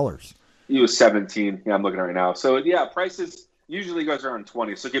 $18. No. He was 17. Yeah, I'm looking right now. So, yeah, prices usually goes around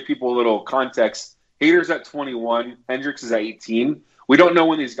 20. So give people a little context. Hader's at 21. Hendricks is at 18. We don't know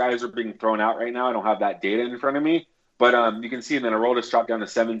when these guys are being thrown out right now. I don't have that data in front of me. But you can see, and then Aroldis dropped down to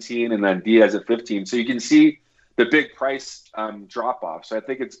 17, and then Diaz at 15. So you can see the big price drop off. So I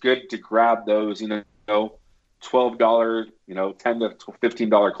think it's good to grab those, $12, $10 to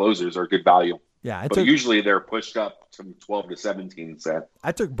 $15 closers are good value. Yeah, but usually they're pushed up from 12 to 17. So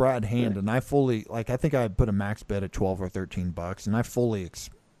I took Brad Hand, and I think I put a max bid at $12 or $13, and I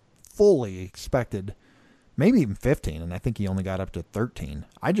fully expected maybe even 15, and I think he only got up to 13.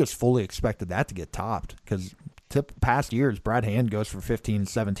 I just fully expected that to get topped because past years, Brad Hand goes for $15,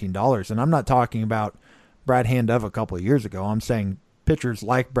 $17, and I'm not talking about Brad Hand of a couple of years ago. I'm saying pitchers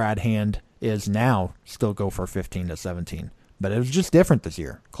like Brad Hand is now still go for 15 to 17. But it was just different this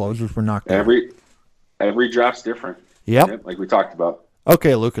year. Closers were knocked out. Every draft's different. Yep. Like we talked about.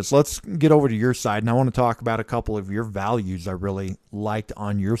 Okay, Lucas, let's get over to your side, and I want to talk about a couple of your values I really liked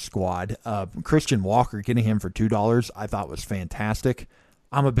on your squad. Christian Walker, getting him for $2, I thought was fantastic.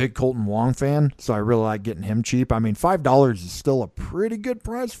 I'm a big Colton Wong fan, so I really like getting him cheap. I mean, $5 is still a pretty good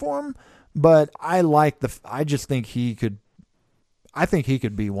price for him, but I think he could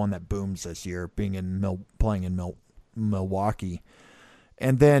be one that booms this year, playing in Milwaukee.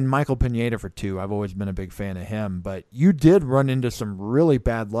 And then Michael Pineda for $2. I've always been a big fan of him, but you did run into some really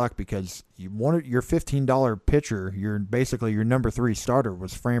bad luck because your $15 pitcher, your number 3 starter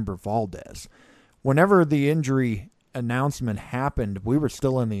was Framber Valdez. Whenever the injury announcement happened, we were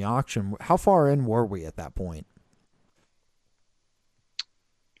still in the auction. How far in were we at that point?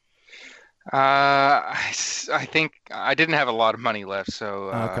 I think I didn't have a lot of money left,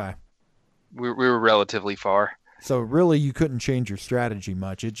 so okay. We were relatively far. So really, you couldn't change your strategy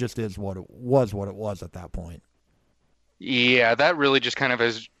much. It just is what it was at that point. Yeah, that really just kind of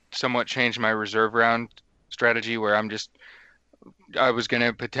has somewhat changed my reserve round strategy, where I'm just I was going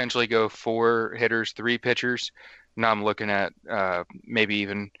to potentially go 4 hitters, 3 pitchers. Now I'm looking at maybe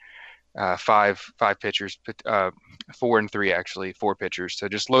even five pitchers, 4 and 3 actually, 4 pitchers. So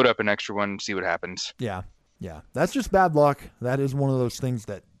just load up an extra one, see what happens. Yeah. That's just bad luck. That is one of those things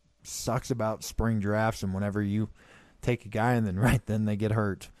that sucks about spring drafts, and whenever you take a guy and then they get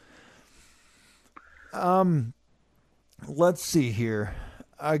hurt. Let's see here.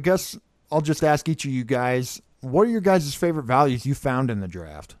 I guess I'll just ask each of you guys, what are your guys' favorite values you found in the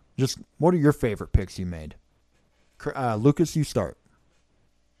draft? Just what are your favorite picks you made? Lucas, you start.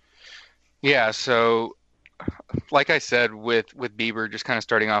 Yeah, so like I said with Bieber, just kind of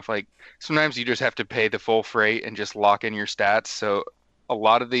starting off, like sometimes you just have to pay the full freight and just lock in your stats. So a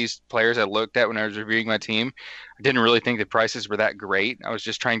lot of these players I looked at when I was reviewing my team, I didn't really think the prices were that great. I was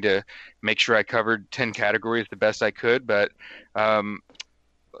just trying to make sure I covered 10 categories the best I could. But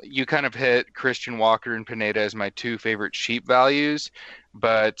you kind of hit Christian Walker and Pineda as my 2 favorite cheap values.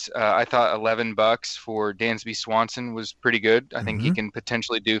 But I thought $11 for Dansby Swanson was pretty good. I think he can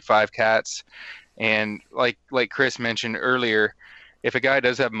potentially do 5 cats. And like Chris mentioned earlier, if a guy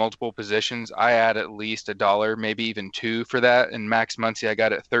does have multiple positions, I add at least $1, maybe even $2 for that. And Max Muncy, I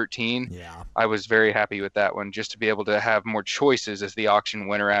got at 13. Yeah, I was very happy with that one, just to be able to have more choices as the auction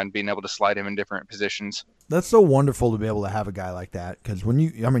went around, being able to slide him in different positions. that's so wonderful to be able to have a guy like that, because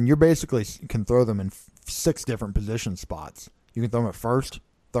you basically can throw them in 6 different position spots. You can throw them at first,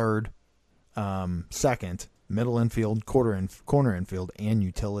 third, second, middle infield, corner infield, and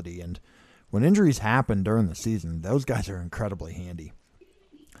utility. And when injuries happen during the season, those guys are incredibly handy.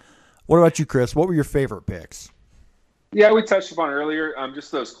 What about you, Chris? What were your favorite picks? Yeah, we touched upon earlier,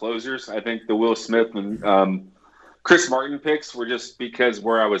 just those closers. I think the Will Smith and Chris Martin picks were just because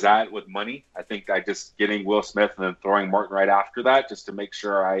where I was at with money. I think I just getting Will Smith and then throwing Martin right after that just to make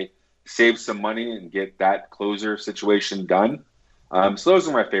sure I save some money and get that closer situation done. So those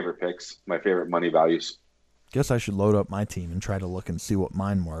are my favorite picks, my favorite money values. Guess I should load up my team and try to look and see what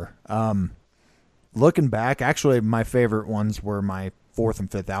mine were. Looking back, actually, my favorite ones were my 4th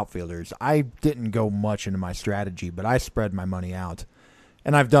and 5th outfielders. I didn't go much into my strategy, but I spread my money out.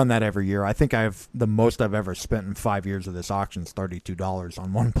 And I've done that every year. I think the most I've ever spent in 5 years of this auction is $32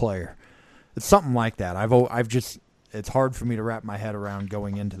 on one player. It's something like that. It's hard for me to wrap my head around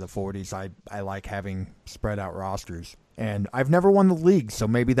going into the 40s. I like having spread out rosters. And I've never won the league, so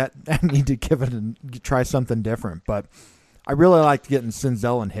maybe I need to give it and try something different. But I really liked getting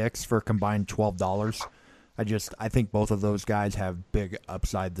Senzel and Hicks for combined $12. I think both of those guys have big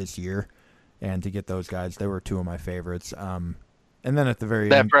upside this year. And to get those guys, they were 2 of my favorites. And then at the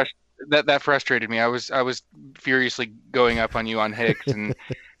very end, that frustrated me. I was furiously going up on you on Hicks, and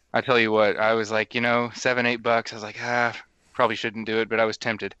I tell you what, I was like, $7-8. I was like, probably shouldn't do it, but I was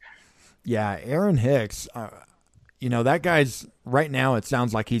tempted. Yeah, Aaron Hicks. That guy's right now. It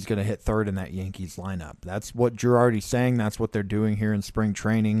sounds like he's going to hit 3rd in that Yankees lineup. That's what Girardi's saying. That's what they're doing here in spring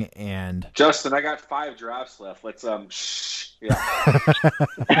training. And Justin, I got 5 drafts left. Let's shh. Yeah.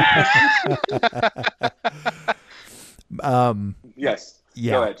 Yes.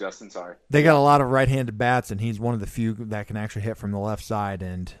 Yeah. Go ahead, Justin. Sorry. They got a lot of right-handed bats, and he's one of the few that can actually hit from the left side.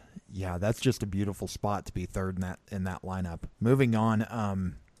 And yeah, that's just a beautiful spot to be 3rd in that lineup. Moving on.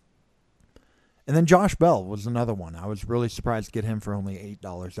 And then Josh Bell was another one. I was really surprised to get him for only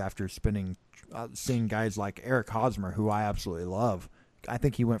 $8 after seeing guys like Eric Hosmer, who I absolutely love. I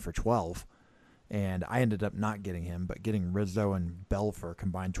think he went for 12, and I ended up not getting him, but getting Rizzo and Bell for a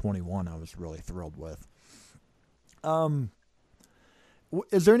combined 21, I was really thrilled with.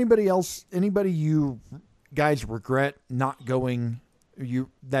 Is there anybody you guys regret not going?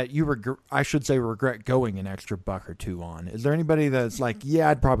 Regret going an extra $1 or $2 on? Is there anybody that's like, yeah,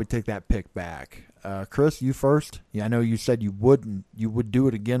 I'd probably take that pick back? Chris, you first. Yeah, I know you said you would do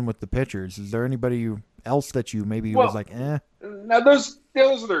it again with the pitchers. Is there anybody else that you maybe was like, eh? Now those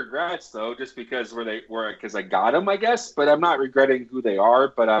are the regrets though, just because because I got them, I guess. But I'm not regretting who they are.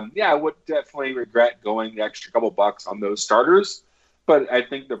 But I would definitely regret going the extra couple bucks on those starters. But I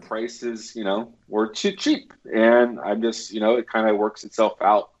think the prices, were too cheap, and I'm just, it kind of works itself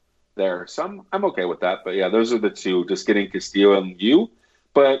out there. So I'm okay with that. But yeah, those are the 2, just getting Castillo and you.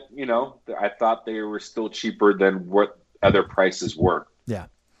 But I thought they were still cheaper than what other prices were. Yeah.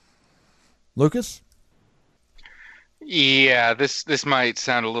 Lucas? Yeah, this might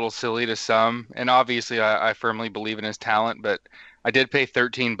sound a little silly to some, and obviously I firmly believe in his talent, but I did pay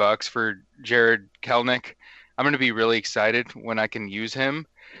 $13 for Jared Kelenic. I'm going to be really excited when I can use him,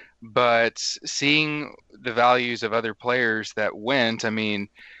 but seeing the values of other players that went,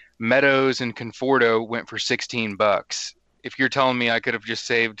 Meadows and Conforto went for $16. If you're telling me I could have just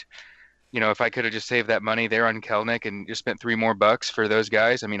saved if I could have just saved that money there on Kelnick and just spent $3 more for those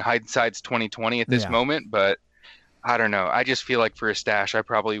guys. I mean, hindsight's 2020 at this moment, but I don't know. I just feel like for a stash, I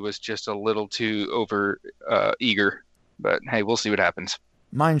probably was just a little too over eager. But hey, we'll see what happens.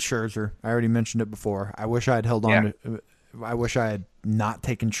 Mine's Scherzer. I already mentioned it before. I wish I had held on to. I wish I had not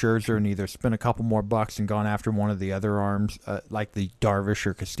taken Scherzer and either spent a couple more bucks and gone after one of the other arms, like the Darvish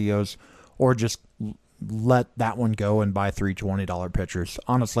or Castillo's, or just let that one go and buy three $20 pitchers.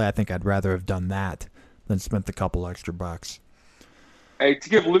 Honestly, I think I'd rather have done that than spent the couple extra bucks. Hey, to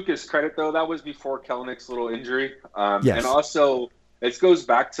give Lucas credit, though, that was before Kelnick's little injury. Yes. And also, it goes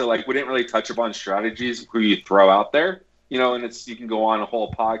back to, we didn't really touch upon strategies, who you throw out there. And you can go on a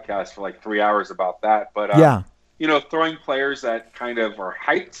whole podcast for 3 hours about that. But, throwing players that kind of are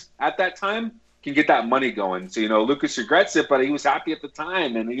hyped at that time can get that money going. So, Lucas regrets it, but he was happy at the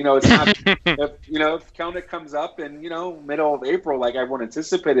time. And, it's not if Kelnick comes up in, middle of April, like everyone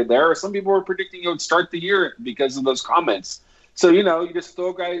anticipated there, or some people were predicting he would start the year because of those comments. So, you just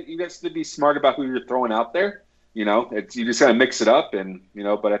throw guys, you guys have to be smart about who you're throwing out there. You just got to mix it up. And,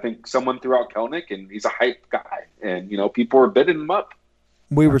 but I think someone threw out Kelnick and he's a hype guy and, people were bidding him up.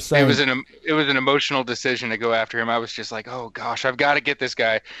 We were saying it was an emotional decision to go after him. I was just like, oh gosh, I've got to get this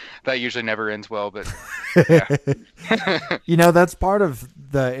guy. That usually never ends well, but yeah. That's part of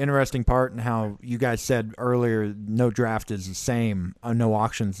the interesting part and how you guys said earlier, no draft is the same, no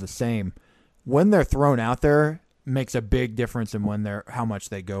auction's the same. When they're thrown out there makes a big difference in how much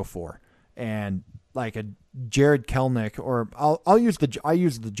they go for. And like a Jared Kelnick, or I use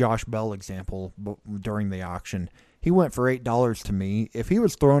the Josh Bell example during the auction. He went for $8 to me. If he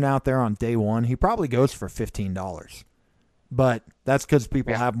was thrown out there on day one, he probably goes for $15. But that's because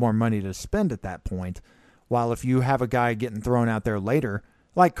people have more money to spend at that point. While if you have a guy getting thrown out there later,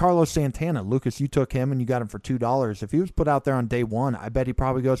 like Carlos Santana, Lucas, you took him and you got him for $2. If he was put out there on day one, I bet he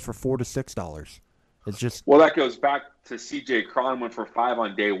probably goes for $4 to $6. It's just that goes back to CJ Cron went for $5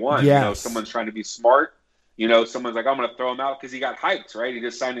 on day one. Yes. Someone's trying to be smart. Someone's like, I'm going to throw him out because he got hyped, right? He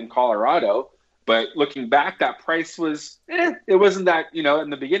just signed in Colorado. But looking back, that price was, it wasn't that, in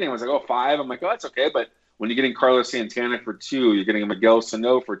the beginning, I was like, $5. I'm like, that's okay. But when you're getting Carlos Santana for $2, you're getting a Miguel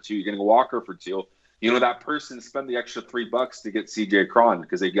Sano for $2, you're getting a Walker for $2, that person spent the extra $3 to get CJ Cron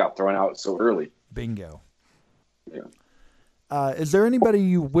because they got thrown out so early. Bingo. Yeah. Is there anybody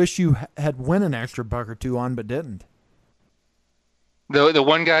you wish you had won an extra buck or two on but didn't? The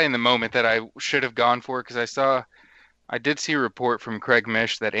one guy in the moment that I should have gone for, because I did see a report from Craig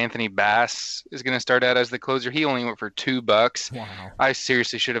Mish that Anthony Bass is going to start out as the closer. He only went for $2. Wow. I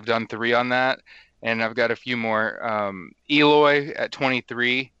seriously should have done 3 on that. And I've got a few more. Eloy at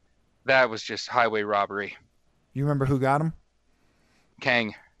 23. That was just highway robbery. You remember who got him?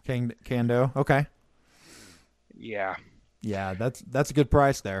 Kando. Okay. Yeah. Yeah, that's a good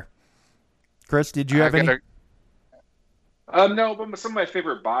price there. Chris, did you have any? No, but some of my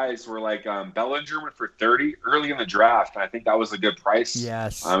favorite buys were Bellinger went for $30 early in the draft. And I think that was a good price.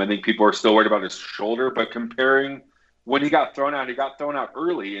 Yes. I think people are still worried about his shoulder, but comparing when he got thrown out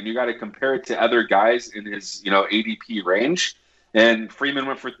early, and you got to compare it to other guys in his ADP range. And Freeman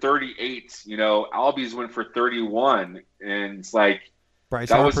went for 38. Albies went for 31, and it's like Bryce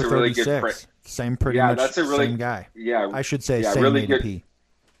that Harper was a really good price. Same guy. Yeah, I should say same really ADP. Good,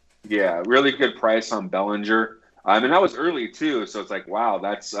 yeah, really good price on Bellinger. And that was early too, so it's like, wow,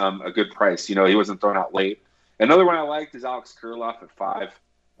 that's a good price. He wasn't thrown out late. Another one I liked is Alex Kirilloff at 5.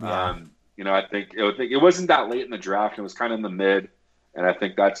 Yeah. I think it wasn't that late in the draft. It was kind of in the mid, and I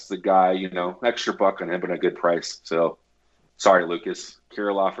think that's the guy. Extra buck on him, but a good price. So, sorry, Lucas.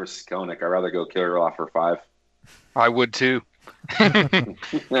 Kirilloff or Kelnick. I'd rather go Kirilloff for 5. I would too.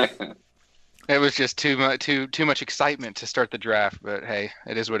 It was just too much excitement to start the draft, but hey,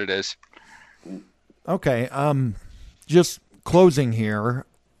 it is what it is. Okay, just closing here.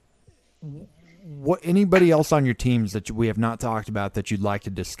 What anybody else on your teams that we have not talked about that you'd like to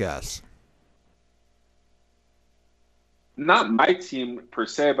discuss? Not my team per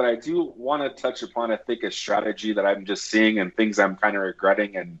se, but I do want to touch upon, I think, a strategy that I'm just seeing and things I'm kind of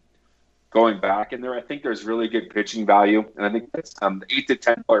regretting and going back in there. I think there's really good pitching value, and I think that's $8 to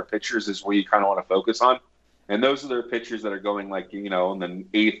 $10 pitchers is where you kind of want to focus on, and those are the pitchers that are going in the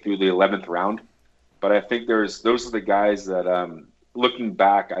 8th through the 11th round. But I think those are the guys that, looking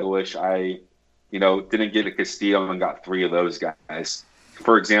back, I wish I, didn't get a Castillo and got 3 of those guys.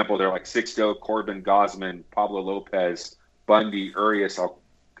 For example, they're like Sixto, Corbin, Gausman, Pablo Lopez, Bundy, Urias,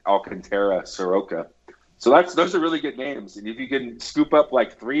 Alcantara, Soroka. So those are really good names. And if you can scoop up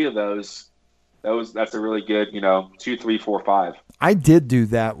 3 of those, that's a really good, 2, 3, 4, 5. I did do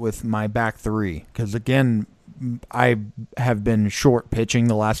that with my back 3 because, again, I have been short pitching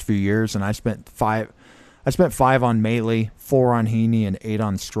the last few years, and I spent five on Maile, 4 on Heaney, and 8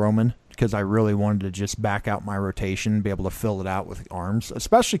 on Stroman because I really wanted to just back out my rotation, be able to fill it out with arms,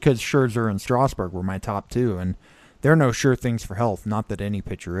 especially because Scherzer and Strasburg were my top 2, and they're no sure things for health. Not that any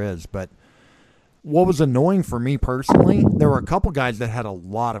pitcher is, but what was annoying for me personally, there were a couple guys that had a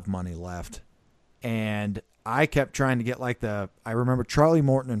lot of money left, and I kept trying to get I remember Charlie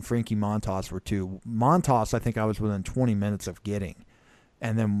Morton and Frankie Montas were 2. Montas, I think I was within 20 minutes of getting.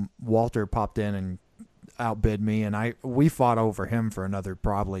 And then Walter popped in and outbid me, and we fought over him for another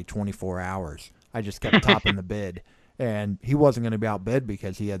probably 24 hours. I just kept topping the bid. And he wasn't going to be outbid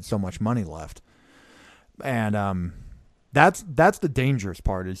because he had so much money left. And that's the dangerous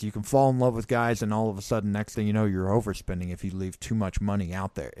part is you can fall in love with guys, and all of a sudden, next thing you know, you're overspending if you leave too much money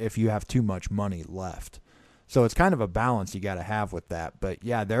out there, if you have too much money left. So it's kind of a balance you got to have with that. But,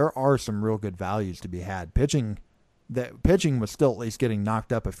 yeah, there are some real good values to be had. Pitching was still at least getting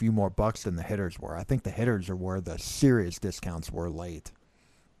knocked up a few more bucks than the hitters were. I think the hitters are where the serious discounts were late.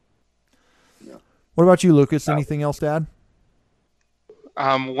 Yeah. What about you, Lucas? Anything else to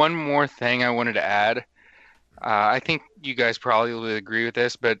add? One more thing I wanted to add. I think you guys probably would agree with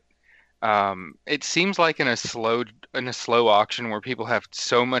this, but it seems like in a slow auction where people have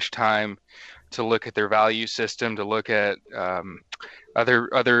so much time to look at their value system, to look at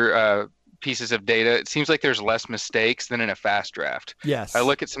other pieces of data, it seems like there's less mistakes than in a fast draft. Yes. I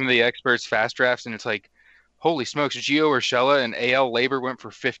look at some of the experts' fast drafts, and it's like, holy smokes, Gio Urshela and AL Labor went for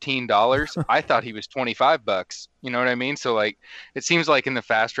 $15. I thought he was $25. You know what I mean? So like, it seems like in the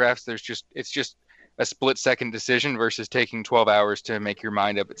fast drafts, it's just a split-second decision versus taking 12 hours to make your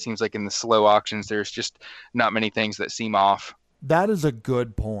mind up. It seems like in the slow auctions, there's just not many things that seem off. That is a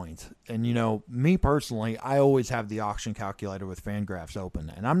good point. And, me personally, I always have the auction calculator with Fangraphs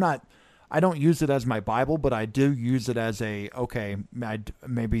open. And I don't use it as my Bible, but I do use it as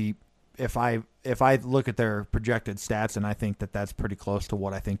maybe if I look at their projected stats and I think that that's pretty close to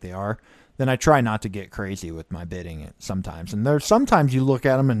what I think they are, then I try not to get crazy with my bidding sometimes. And there's sometimes you look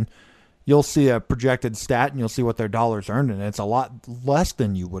at them and you'll see a projected stat and you'll see what their dollars earned, and it's a lot less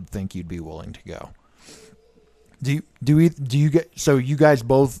than you would think you'd be willing to go. Do you get, so you guys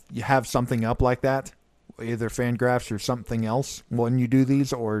both have something up like that, either Fangraphs or something else when you do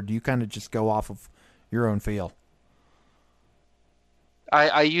these, or do you kind of just go off of your own feel?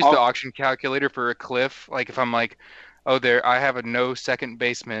 I use the auction calculator for a cliff. Like if I'm like, I have a no second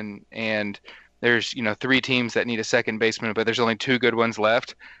baseman and there's 3 teams that need a second baseman, but there's only 2 good ones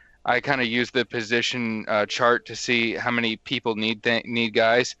left. I kind of use the position chart to see how many people need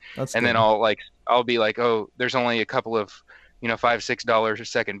guys. That's and good. Then I'll be like, there's only a couple of $5-6 a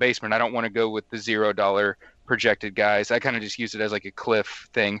second baseman. I don't want to go with the $0 projected guys. I kind of just use it as like a cliff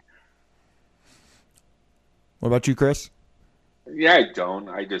thing. What about you, Chris? Yeah, I don't.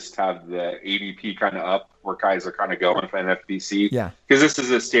 I just have the ADP kind of up where guys are kind of going for NFBC. Yeah. Because this is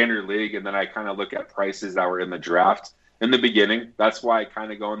a standard league, and then I kind of look at prices that were in the draft in the beginning. That's why I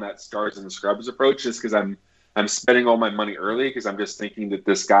kind of go on that stars and scrubs approach, just because I'm spending all my money early because I'm just thinking that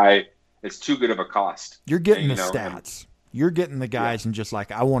this guy is too good of a cost. You're getting the stats. You're getting the guys and just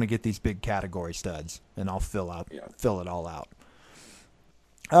like, I want to get these big category studs, and I'll fill it all out.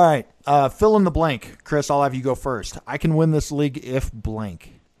 All right, fill in the blank. Chris, I'll have you go first. I can win this league if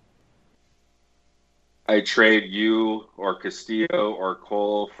blank. I trade you or Castillo or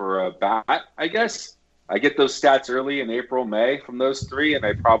Cole for a bat, I guess. I get those stats early in April, May from those 3, and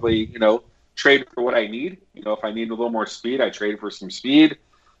I probably, trade for what I need. If I need a little more speed, I trade for some speed.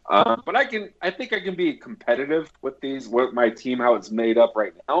 But I think I can be competitive with my team, how it's made up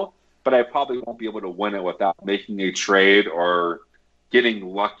right now, but I probably won't be able to win it without making a trade or getting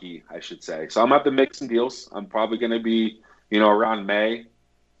lucky, I should say. So I'm at the mix and deals. I'm probably going to be, around May,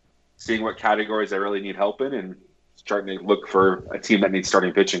 seeing what categories I really need help in and starting to look for a team that needs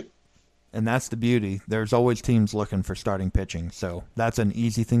starting pitching. And that's the beauty. There's always teams looking for starting pitching, so that's an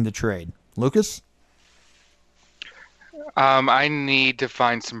easy thing to trade. Lucas? I need to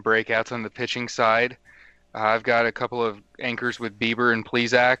find some breakouts on the pitching side. I've got a couple of anchors with Bieber and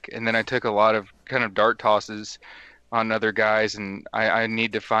Plesac, and then I took a lot of kind of dart tosses on other guys, and I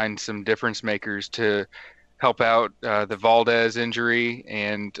need to find some difference makers to help out the Valdez injury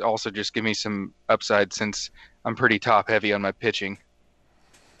and also just give me some upside since I'm pretty top heavy on my pitching.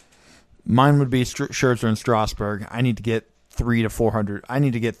 Mine would be Scherzer and Strasburg. I need to get 300 to 400. I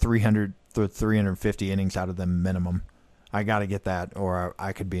need to get 300 to 350 innings out of them minimum. I got to get that, or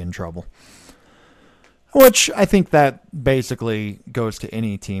I could be in trouble. Which I think that basically goes to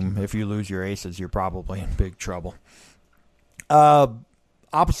any team. If you lose your aces, you're probably in big trouble.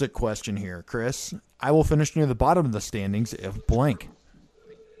 opposite question here, Chris. I will finish near the bottom of the standings if blank.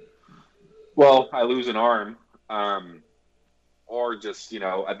 Well, I lose an arm, or just,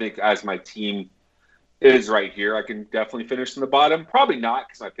 I think as my team is right here, I can definitely finish in the bottom. Probably not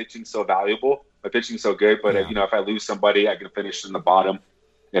because my pitching's so valuable. My pitching's so good, but if I lose somebody, I can finish in the bottom.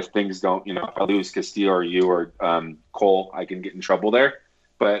 If things don't, if I lose Castillo or you or Cole, I can get in trouble there.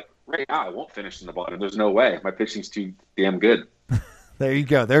 But right now, I won't finish in the bottom. There's no way. My pitching's too damn good. There you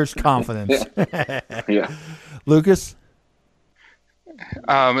go. There's confidence. Yeah. Lucas?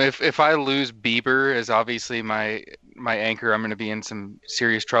 If I lose Bieber as obviously my anchor, I'm going to be in some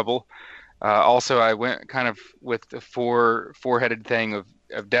serious trouble. Also, I went kind of with the four-headed thing of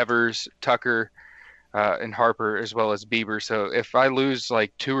Devers, Tucker, and Harper, as well as Bieber. So if I lose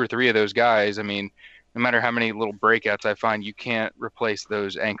like 2 or 3 of those guys, I mean, no matter how many little breakouts I find, you can't replace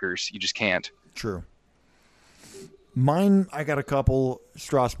those anchors. You just can't. True. Mine, I got a couple.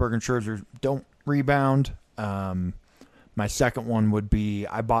 Strasburg and Scherzer don't rebound. My second one would be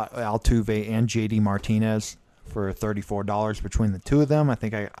I bought Altuve and JD Martinez for $34 between the two of them. I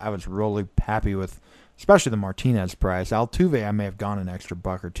think I was really happy with, especially the Martinez price. Altuve, I may have gone an extra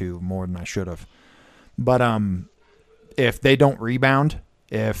buck or two more than I should have. But if they don't rebound,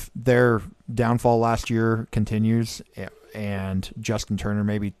 if their downfall last year continues and Justin Turner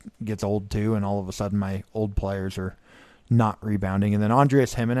maybe gets old too, and all of a sudden my old players are not rebounding. And then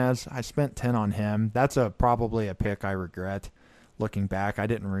Andres Jimenez, I spent 10 on him. That's probably a pick I regret looking back. I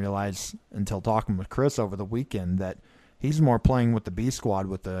didn't realize until talking with Chris over the weekend that he's more playing with the B squad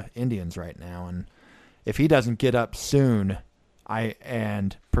with the Indians right now. And if he doesn't get up soon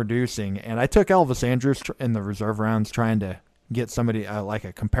and producing, and I took Elvis Andrus in the reserve rounds trying to get somebody like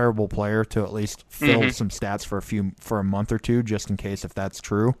a comparable player to at least fill some stats for a month or two, just in case if that's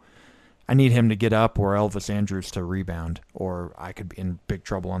true. I need him to get up or Elvis Andrus to rebound, or I could be in big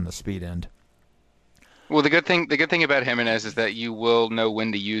trouble on the speed end. Well, the good thing about Jimenez is that you will know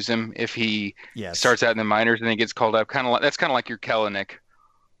when to use him if he starts out in the minors and then gets called up. That's kind of like your Kelenic.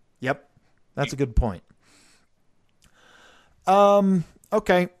 Yep, that's a good point.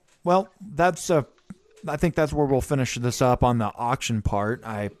 Okay, well, I think that's where we'll finish this up on the auction part.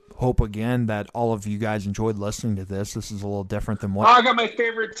 I hope again that all of you guys enjoyed listening to this. This is a little different than what I got my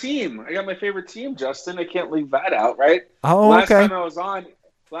favorite team, Justin. I can't leave that out, right? Oh, last okay.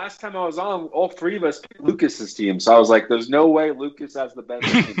 Last time I was on, all 3 of us picked Lucas's team. So I was like, there's no way Lucas has the best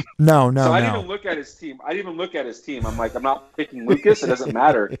team. No. So I didn't even look at his team. I'm like, I'm not picking Lucas. It doesn't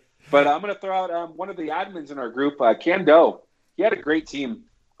matter. But I'm going to throw out one of the admins in our group, Cando. He had a great team.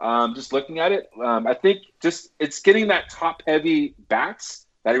 Just looking at it, I think it's getting that top-heavy bats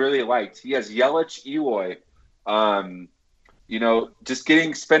that I really liked. He has Yelich, Eloy,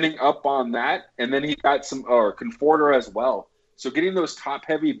 spending up on that, and then he got Conforto as well. So getting those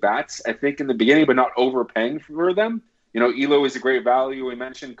top-heavy bats, I think in the beginning, but not overpaying for them. Eloy is a great value. We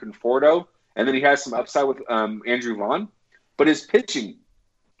mentioned Conforto, and then he has some upside with Andrew Vaughn. But his pitching,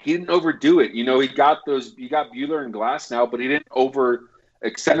 he didn't overdo it. He got Buehler and Glass now, but he didn't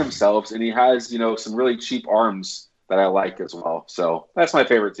extend himself, and he has some really cheap arms that I like as well. So that's my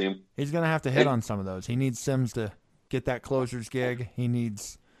favorite team. He's going to have to hit on some of those. He needs Sims to get that closer's gig. He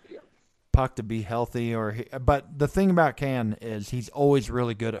needs Puck to be healthy. But the thing about Can is he's always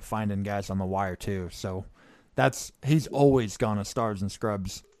really good at finding guys on the wire too. So he's always gone a Stars and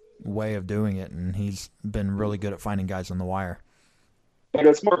Scrubs way of doing it, and he's been really good at finding guys on the wire. But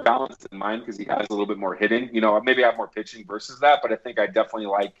it's more balanced than mine because he has a little bit more hitting. Maybe I have more pitching versus that, but I think I definitely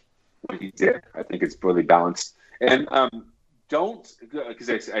like what he did. I think it's really balanced. And don't, because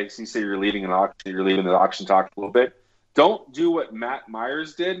I see you say you're leaving the auction talk a little bit. Don't do what Matt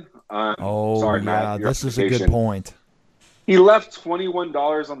Myers did. Sorry, Matt. This is a good point. He left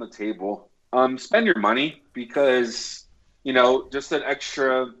 $21 on the table. Spend your money because, just an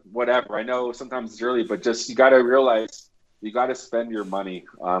extra whatever. I know sometimes it's early, but just you got to realize you got to spend your money,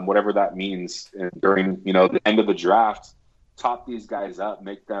 whatever that means, and during the end of the draft. Top these guys up,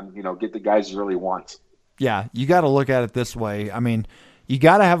 make them get the guys you really want. Yeah, you got to look at it this way. I mean, you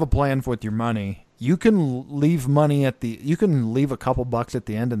got to have a plan with your money. You can leave money you can leave a couple bucks at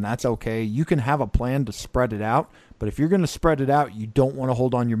the end, and that's okay. You can have a plan to spread it out, but if you're going to spread it out, you don't want to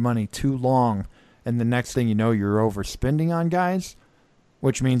hold on your money too long, and the next thing you know, you're overspending on guys,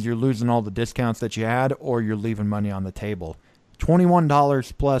 which means you're losing all the discounts that you had, or you're leaving money on the table.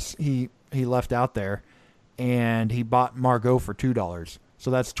 $21 plus he left out there, and he bought Margot for $2. So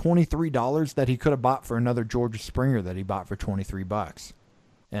that's $23 that he could have bought for another George Springer that he bought for $23.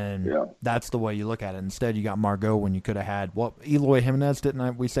 And that's the way you look at it. Instead, you got Margot when you could have had, Eloy Jimenez,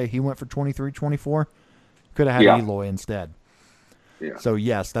 didn't we say he went for 23, 24? Could have had Eloy instead. Yeah. So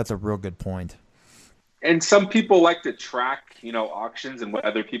yes, that's a real good point. And some people like to track, auctions and what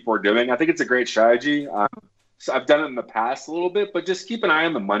other people are doing. I think it's a great strategy. So I've done it in the past a little bit, but just keep an eye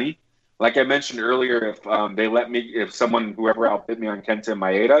on the money. Like I mentioned earlier, if whoever outbid me on Kenta and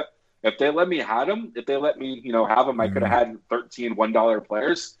Maeda, if they let me have them, have them, I could have had 13 $1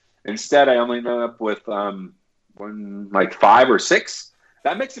 players. Instead, I only ended up with like 5 or 6.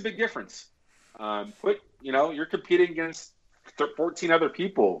 That makes a big difference. You're competing against 14 other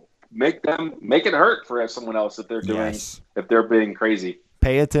people. Make it hurt for someone else if they're being crazy.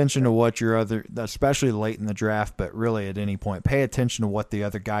 Pay attention to what especially late in the draft, but really at any point, pay attention to what the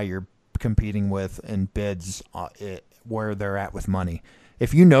other guy you're competing with and bids where they're at with money.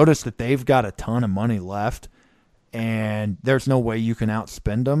 If you notice that they've got a ton of money left and there's no way you can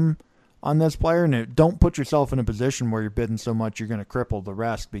outspend them on this player, and don't put yourself in a position where you're bidding so much you're going to cripple the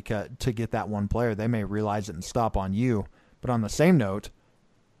rest because to get that one player, they may realize it and stop on you. But on the same note,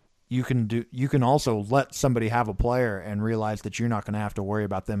 you can also let somebody have a player and realize that you're not going to have to worry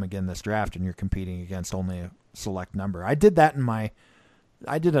about them again this draft, and you're competing against only a select number. I did that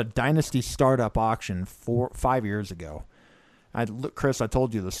I did a dynasty startup auction 5 years ago. Chris, I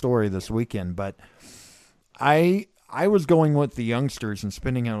told you the story this weekend, but I was going with the youngsters and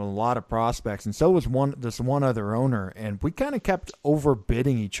spending on a lot of prospects, and so was this one other owner, and we kind of kept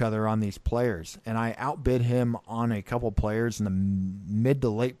overbidding each other on these players, and I outbid him on a couple players in the mid to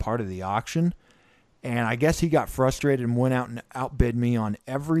late part of the auction, and I guess he got frustrated and went out and outbid me on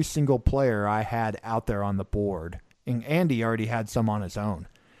every single player I had out there on the board, and Andy already had some on his own.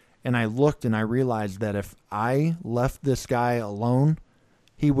 And I looked and I realized that if I left this guy alone,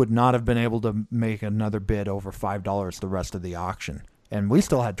 he would not have been able to make another bid over $5 the rest of the auction. And we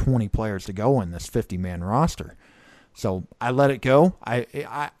still had 20 players to go in this 50-man roster. So I let it go.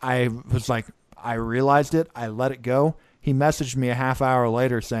 I was like, I realized it. I let it go. He messaged me a half hour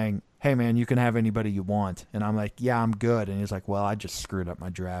later saying, "Hey, man, you can have anybody you want." And I'm like, "Yeah, I'm good." And he's like, "Well, I just screwed up my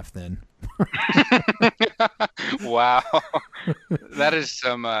draft then." Wow. That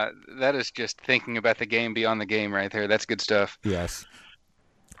is just thinking about the game beyond the game right there. That's good stuff. Yes.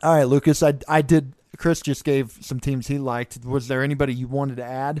 All right, Lucas, Chris just gave some teams he liked. Was there anybody you wanted to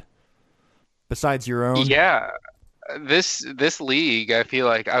add besides your own? Yeah. This league, I feel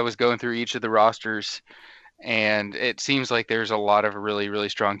like I was going through each of the rosters, and it seems like there's a lot of really, really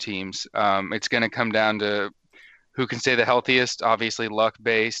strong teams. It's going to come down to who can stay the healthiest, obviously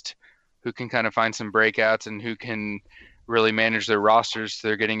luck-based, who can kind of find some breakouts, and who can really manage their rosters so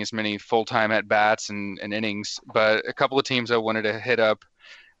they're getting as many full-time at-bats and innings. But a couple of teams I wanted to hit up,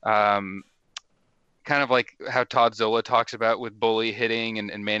 kind of like how Todd Zola talks about with bully hitting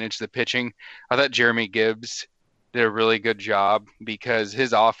and manage the pitching. I thought Jeremy Gibbs did a really good job because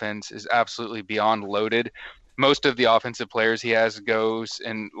his offense is absolutely beyond loaded. Most of the offensive players he has goes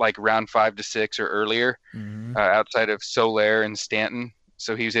in like round 5 to 6 or earlier, outside of Soler and Stanton.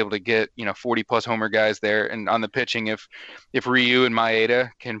 So he was able to get 40 plus homer guys there. And on the pitching, if Ryu and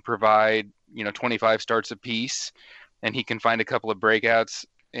Maeda can provide 25 starts apiece, and he can find a couple of breakouts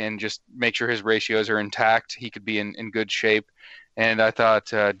and just make sure his ratios are intact, he could be in good shape. And I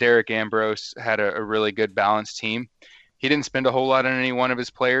thought Derek Ambrose had a really good balanced team. He didn't spend a whole lot on any one of his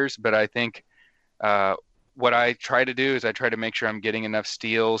players, but I think what I try to do is I try to make sure I'm getting enough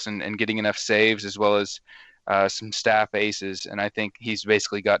steals and getting enough saves, as well as some staff aces. And I think he's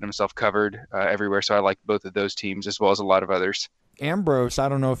basically gotten himself covered everywhere. So I like both of those teams as well as a lot of others. Ambrose, I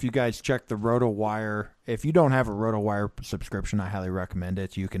don't know if you guys check the RotoWire. If you don't have a RotoWire subscription, I highly recommend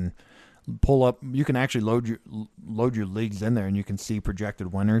it. You can actually load your leagues in there, and you can see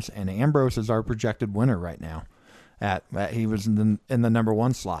projected winners. And Ambrose is our projected winner right now. He was in the number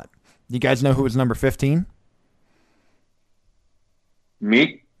 1 slot. You guys know who was number 15?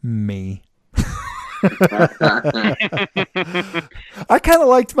 Me. I kind of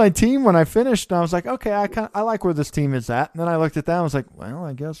liked my team when I finished, and I was like, okay, I like where this team is at. And then I looked at that and I was like, well,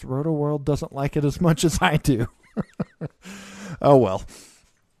 I guess RotoWorld doesn't like it as much as I do. Oh, well.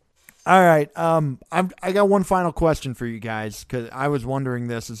 All right. I got one final question for you guys, because I was wondering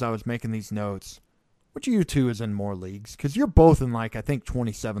this as I was making these notes. Which of you two is in more leagues? Because you're both in, I think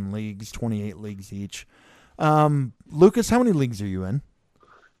 27 leagues, 28 leagues each. Lucas, how many leagues are you in?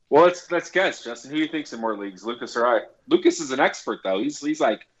 Well, let's guess, Justin. Who do you think's in more leagues, Lucas or I? Lucas is an expert, though. He's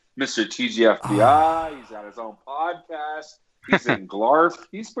like Mr. TGFBI. He's got his own podcast. He's in Glarf.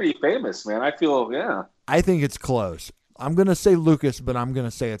 He's pretty famous, man. I feel, yeah. I think it's close. I'm going to say Lucas, but I'm going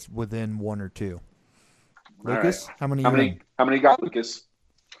to say it's within 1 or 2. Lucas, right. How many got, Lucas?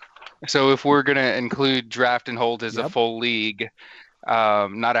 So if we're going to include draft and hold as a full league,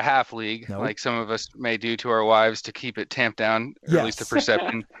 not a half league Nope. like some of us may do to our wives to keep it tamped down, or at least the Yes.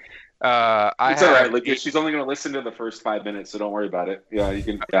 perception. It's all right. Like, she's only going to listen to the first 5 minutes, so don't worry about it. Yeah, you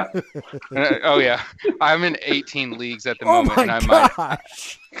can. Yeah. Oh yeah, I'm in 18 leagues at the Oh moment, my and I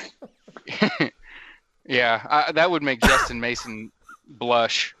gosh! might. Yeah, that would make Justin Mason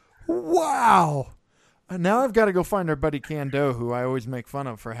blush. Wow. Now I've got to go find our buddy Cando, who I always make fun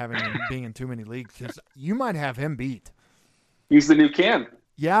of for being in too many leagues, because you might have him beat. He's the new Can.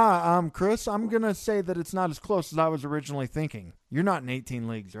 Yeah, Chris, I'm gonna say that it's not as close as I was originally thinking. You're not in 18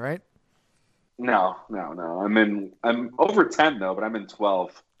 leagues, right? No. I'm over 10 though, but I'm in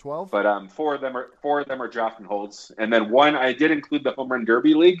 12. 12. But four of them are draft and holds, and then one I did include the home run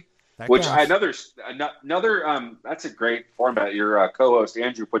derby league, That which counts. another that's a great format. Your co-host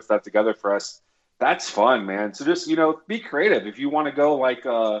Andrew puts that together for us. That's fun, man. So just be creative. If you want to go like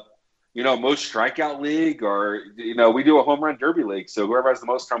most strikeout league, or we do a home run derby league. So whoever has the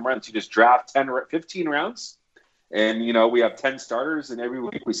most home runs, you just draft 15 rounds. And, we have 10 starters, and every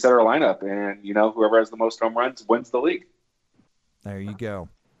week we set our lineup. And, whoever has the most home runs wins the league. There you go.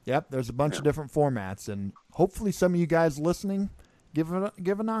 Yep, there's a bunch of different formats, and hopefully some of you guys listening give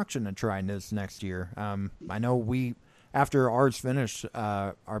an auction a try this next year. I know after ours finished,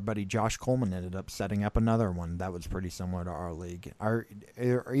 our buddy Josh Coleman ended up setting up another one that was pretty similar to our league. Are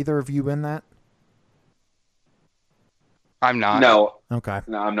either of you in that? I'm not. No, Okay.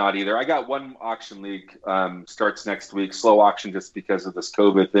 No, I'm not either. I got one auction league starts next week. Slow auction just because of this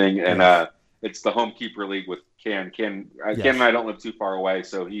COVID thing, and it's the Homekeeper League with Ken. Ken and I don't live too far away,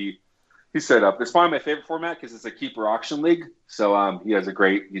 so he set up. It's probably my favorite format because it's a keeper auction league. So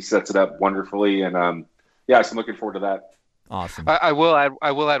he sets it up wonderfully, and so I'm looking forward to that. Awesome. I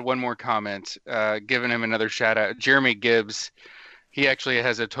will add one more comment, giving him another shout out. Jeremy Gibbs. He actually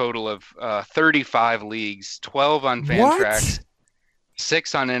has a total of 35 leagues, 12 on Fantrax,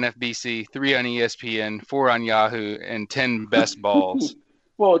 6 on NFBC, 3 on ESPN, 4 on Yahoo, and 10 best balls.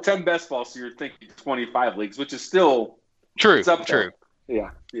 Well, 10 best balls, so you're thinking 25 leagues, which is still true. It's up true.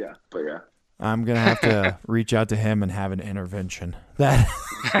 There. Yeah, but yeah. I'm gonna have to reach out to him and have an intervention. That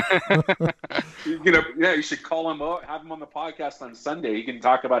you should call him out, have him on the podcast on Sunday. He can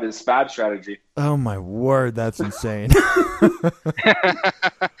talk about his FAB strategy. Oh my word, that's insane.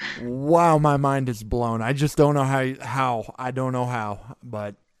 Wow, my mind is blown. I just don't know how. I don't know how,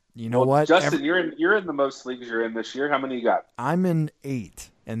 but you know what? Justin, you're in the most leagues you're in this year. How many you got? I'm in 8,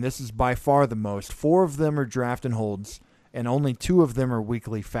 and this is by far the most. 4 of them are draft and holds, and only 2 of them are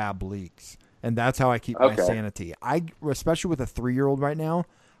weekly FAB leagues. And that's how I keep my sanity. Especially with a 3-year-old right now,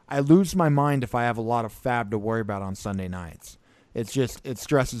 I lose my mind if I have a lot of FAB to worry about on Sunday nights. It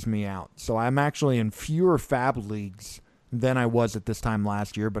stresses me out. So I'm actually in fewer FAB leagues than I was at this time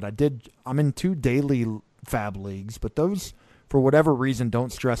last year. But I'm in 2 daily FAB leagues, but those, for whatever reason,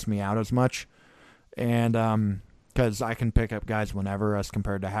 don't stress me out as much. And because I can pick up guys whenever, as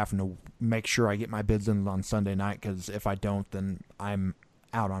compared to having to make sure I get my bids in on Sunday night. Because if I don't, then I'm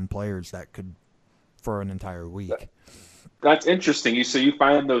out on players that could for an entire week. That's interesting. So you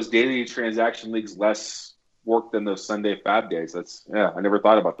find those daily transaction leagues less work than those Sunday FAB days. I never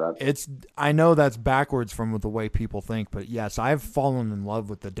thought about that. I know that's backwards from the way people think, but yes, I've fallen in love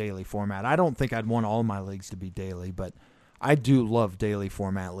with the daily format. I don't think I'd want all my leagues to be daily, but I do love daily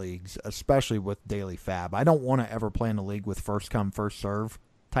format leagues, especially with daily FAB. I don't want to ever play in a league with first come, first serve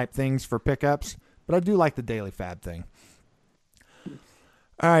type things for pickups, but I do like the daily FAB thing.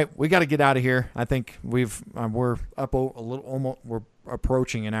 All right, we got to get out of here. I think we're up a little, almost we're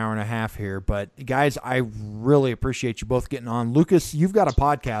approaching an hour and a half here. But guys, I really appreciate you both getting on. Lucas, you've got a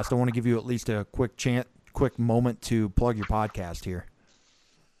podcast. I want to give you at least a quick moment to plug your podcast here.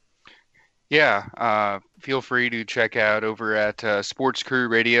 Yeah, feel free to check out over at Sports Crew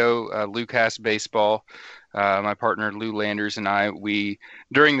Radio, Lucas Baseball. My partner Lou Landers and I,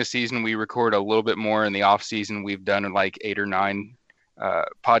 during the season we record a little bit more. In the off season, we've done like 8 or 9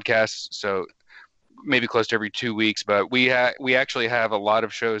 podcasts, so maybe close to every 2 weeks. But we actually have a lot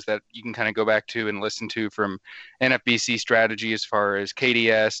of shows that you can kind of go back to and listen to, from NFBC strategy as far as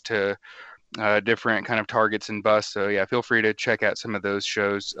KDS to different kind of targets and busts. So yeah, feel free to check out some of those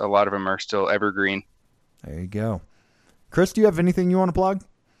shows. A lot of them are still evergreen. There you go. Chris, do you have anything you want to plug?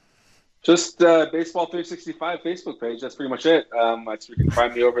 Just Baseball 365 Facebook page. That's pretty much it. You can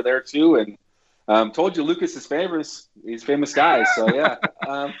find me over there too. And told you Lucas is famous. He's a famous guy. So yeah.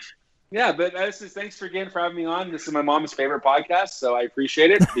 Yeah, but thanks again for having me on. This is my mom's favorite podcast, so I appreciate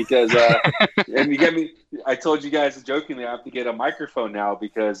it because and you get me. I told you guys jokingly I have to get a microphone now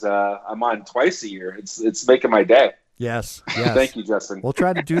because I'm on twice a year. It's making my day. Yes. Thank you, Justin. We'll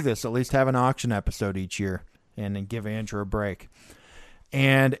try to do this. At least have an auction episode each year and then give Andrew a break.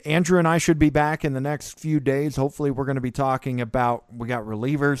 And Andrew and I should be back in the next few days. Hopefully we're going to be talking about, we got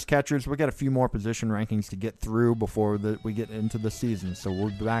relievers, catchers. We got a few more position rankings to get through before we get into the season. So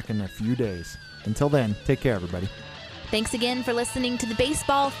we'll be back in a few days. Until then, take care, everybody. Thanks again for listening to the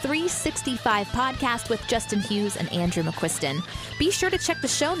Baseball 365 podcast with Justin Hughes and Andrew McQuiston. Be sure to check the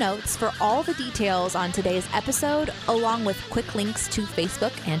show notes for all the details on today's episode, along with quick links to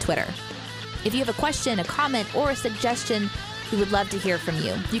Facebook and Twitter. If you have a question, a comment, or a suggestion, we would love to hear from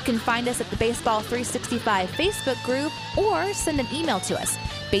you. You can find us at the Baseball 365 Facebook group or send an email to us,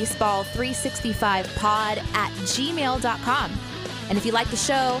 baseball365pod@gmail.com. And if you like the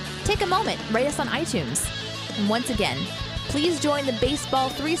show, take a moment, rate us on iTunes. And once again, please join the Baseball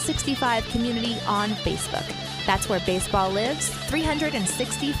 365 community on Facebook. That's where baseball lives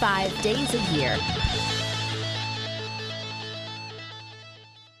 365 days a year.